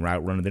pristine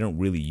route runner. They don't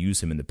really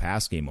use him in the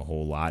pass game a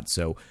whole lot.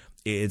 So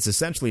it's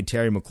essentially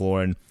Terry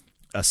McLaurin,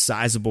 a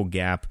sizable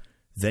gap.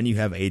 Then you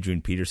have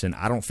Adrian Peterson.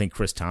 I don't think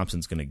Chris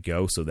Thompson's going to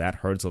go, so that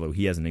hurts, although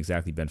he hasn't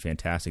exactly been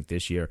fantastic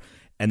this year.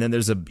 And then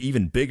there's an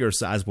even bigger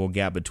sizable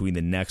gap between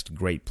the next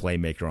great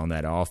playmaker on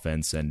that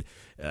offense, and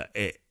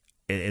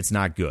it's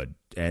not good.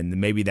 And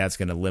maybe that's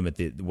going to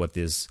limit what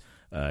this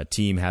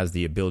team has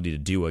the ability to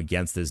do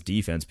against this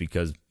defense,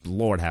 because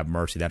Lord have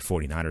mercy, that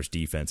 49ers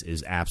defense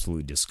is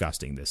absolutely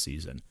disgusting this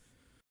season.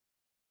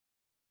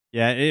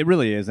 Yeah, it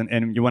really is.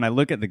 And when I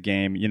look at the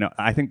game,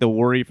 I think the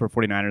worry for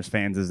 49ers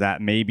fans is that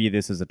maybe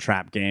this is a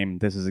trap game.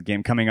 This is a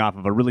game coming off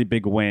of a really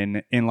big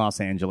win in Los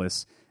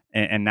Angeles,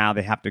 and now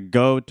they have to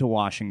go to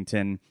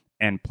Washington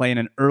and play in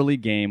an early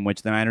game,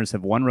 which the Niners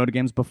have won road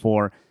games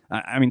before.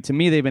 I mean, to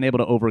me, they've been able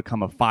to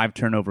overcome a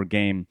 5-turnover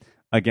game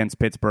against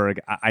Pittsburgh.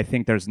 I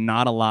think there's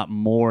not a lot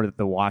more that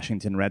the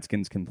Washington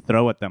Redskins can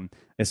throw at them,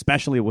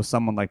 especially with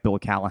someone like Bill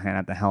Callahan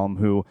at the helm,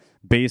 who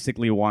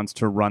basically wants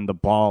to run the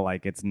ball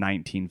like it's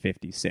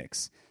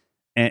 1956.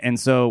 And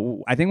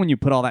so I think when you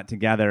put all that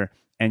together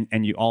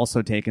and you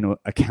also take into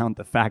account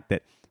the fact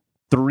that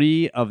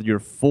 3 of your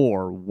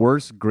 4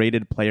 worst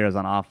graded players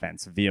on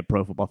offense via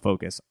Pro Football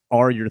Focus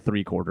are your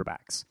 3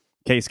 quarterbacks.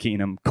 Case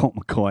Keenum, Colt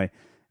McCoy,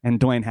 and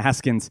Dwayne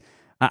Haskins.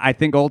 I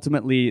think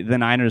ultimately the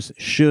Niners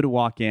should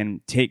walk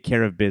in, take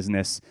care of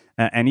business,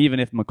 and even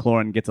if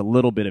McLaurin gets a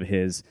little bit of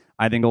his,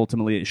 I think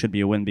ultimately it should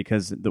be a win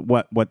because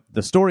what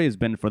the story has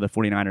been for the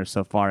 49ers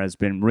so far has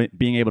been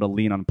being able to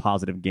lean on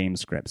positive game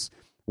scripts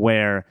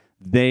where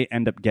they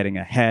end up getting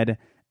ahead,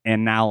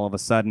 and now all of a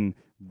sudden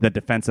the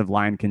defensive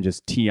line can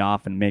just tee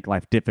off and make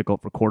life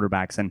difficult for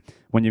quarterbacks. And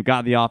when you've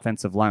got the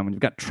offensive line, when you've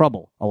got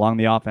trouble along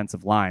the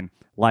offensive line,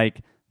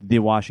 like the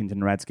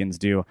Washington Redskins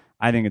do,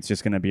 I think it's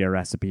just going to be a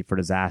recipe for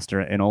disaster.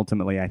 And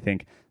ultimately, I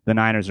think the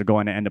Niners are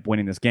going to end up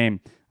winning this game.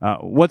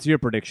 What's your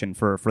prediction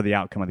for the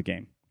outcome of the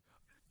game?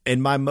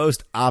 In my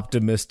most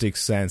optimistic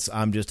sense,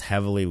 I'm just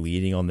heavily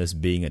leaning on this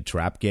being a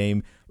trap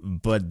game,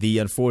 but the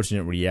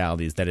unfortunate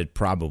reality is that it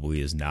probably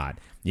is not.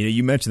 You know,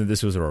 you mentioned that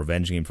this was a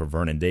revenge game for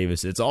Vernon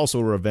Davis. It's also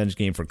a revenge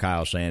game for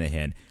Kyle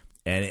Shanahan,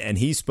 and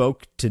he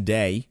spoke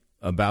today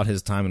about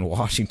his time in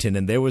Washington,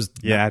 and there was...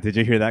 Yeah, did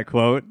you hear that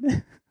quote?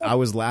 I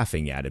was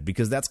laughing at it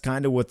because that's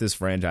kind of what this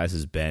franchise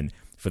has been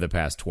for the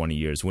past 20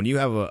 years. When you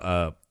have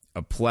a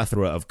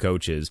plethora of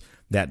coaches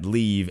that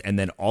leave and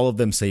then all of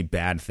them say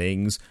bad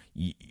things,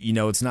 you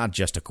know, it's not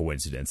just a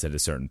coincidence at a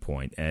certain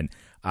point. And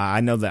I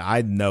know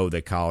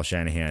that Kyle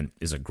Shanahan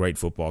is a great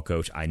football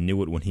coach. I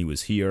knew it when he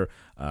was here.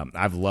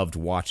 I've loved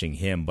watching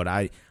him, but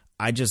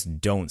I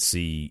just don't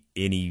see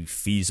any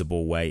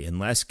feasible way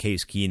unless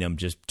Case Keenum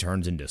just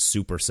turns into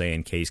Super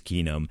Saiyan Case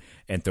Keenum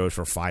and throws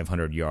for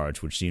 500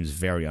 yards, which seems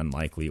very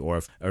unlikely,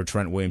 or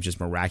Trent Williams just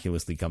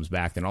miraculously comes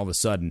back, then all of a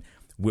sudden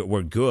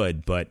we're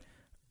good. But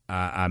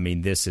I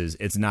mean,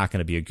 it's not going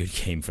to be a good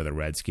game for the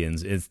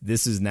Redskins.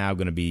 This is now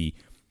going to be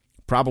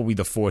probably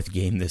the fourth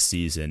game this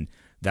season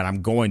that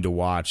I'm going to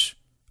watch,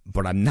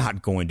 but I'm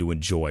not going to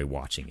enjoy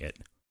watching it.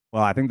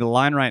 Well, I think the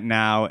line right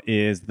now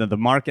is the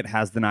market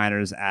has the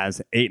Niners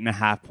as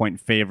 8.5-point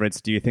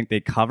favorites. Do you think they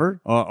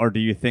cover, or do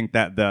you think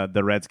that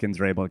the Redskins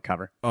are able to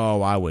cover?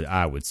 Oh, I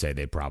would say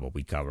they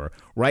probably cover.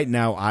 Right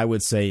now, I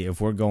would say if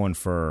we're going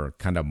for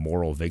kind of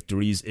moral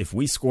victories, if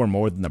we score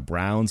more than the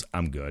Browns,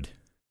 I'm good.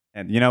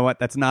 And you know what?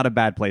 That's not a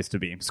bad place to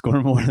be.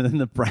 Score more than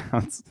the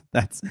Browns.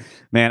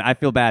 Man, I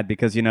feel bad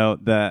because, you know,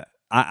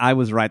 I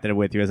was right there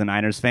with you as a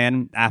Niners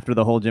fan. After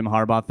the whole Jim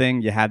Harbaugh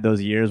thing, you had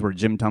those years where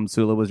Jim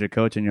Tomsula was your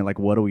coach, and you're like,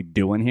 what are we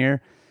doing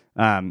here?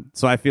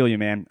 So I feel you,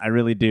 man. I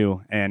really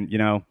do. And, you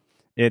know,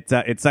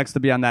 it sucks to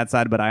be on that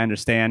side, but I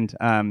understand.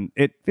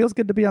 It feels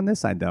good to be on this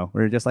side, though.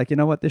 We're just like, you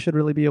know what? This should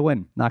really be a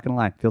win. Not going to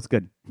lie. Feels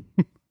good.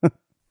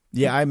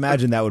 Yeah, I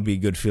imagine that would be a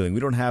good feeling. We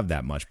don't have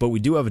that much, but we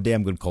do have a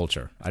damn good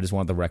culture. I just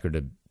want the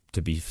record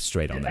to be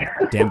straight on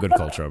that. Damn good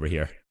culture over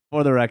here.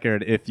 For the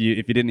record, if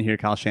you didn't hear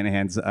Kyle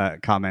Shanahan's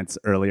comments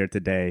earlier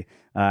today,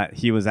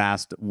 he was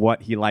asked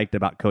what he liked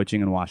about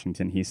coaching in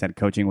Washington. He said,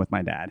 coaching with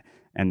my dad.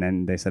 And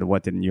then they said,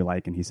 what didn't you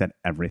like? And he said,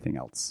 everything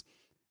else.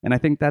 And I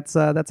think that's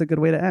a good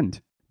way to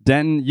end.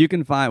 Denton,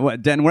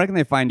 where can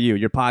they find you?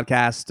 Your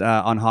podcast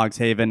on Hogs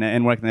Haven,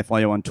 and where can they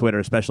follow you on Twitter,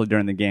 especially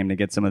during the game, to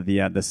get some of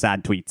the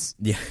sad tweets?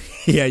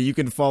 Yeah, you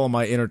can follow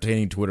my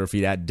entertaining Twitter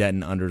feed at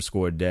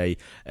Denton_day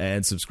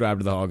and subscribe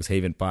to the Hogs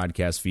Haven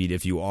podcast feed.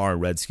 If you are a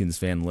Redskins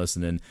fan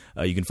listening,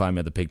 you can find me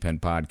at the Pigpen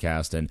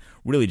Podcast and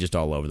really just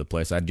all over the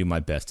place. I do my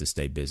best to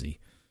stay busy.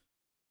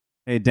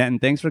 Hey, Denton,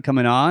 thanks for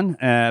coming on.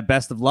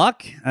 Best of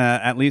luck.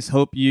 At least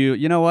hope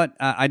you know what?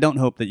 I don't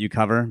hope that you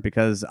cover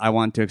because I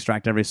want to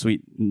extract every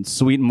sweet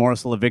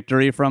morsel of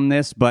victory from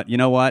this. But you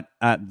know what?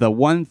 The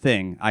one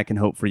thing I can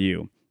hope for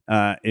you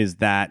is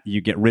that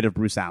you get rid of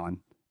Bruce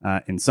Allen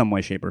in some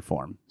way, shape, or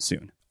form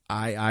soon.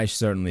 I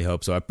certainly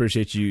hope so. I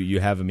appreciate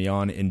you having me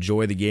on.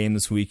 Enjoy the game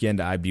this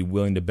weekend. I'd be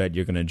willing to bet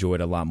you're going to enjoy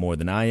it a lot more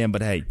than I am.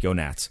 But hey, go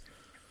Nats.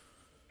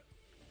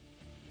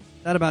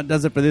 That about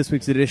does it for this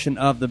week's edition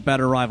of the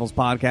Better Rivals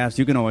podcast.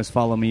 You can always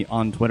follow me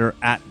on Twitter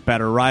at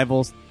Better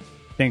Rivals.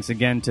 Thanks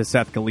again to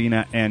Seth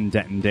Galina and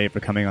Denton Day for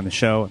coming on the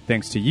show.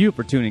 Thanks to you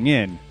for tuning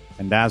in.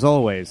 And as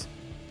always,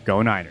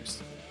 go Niners.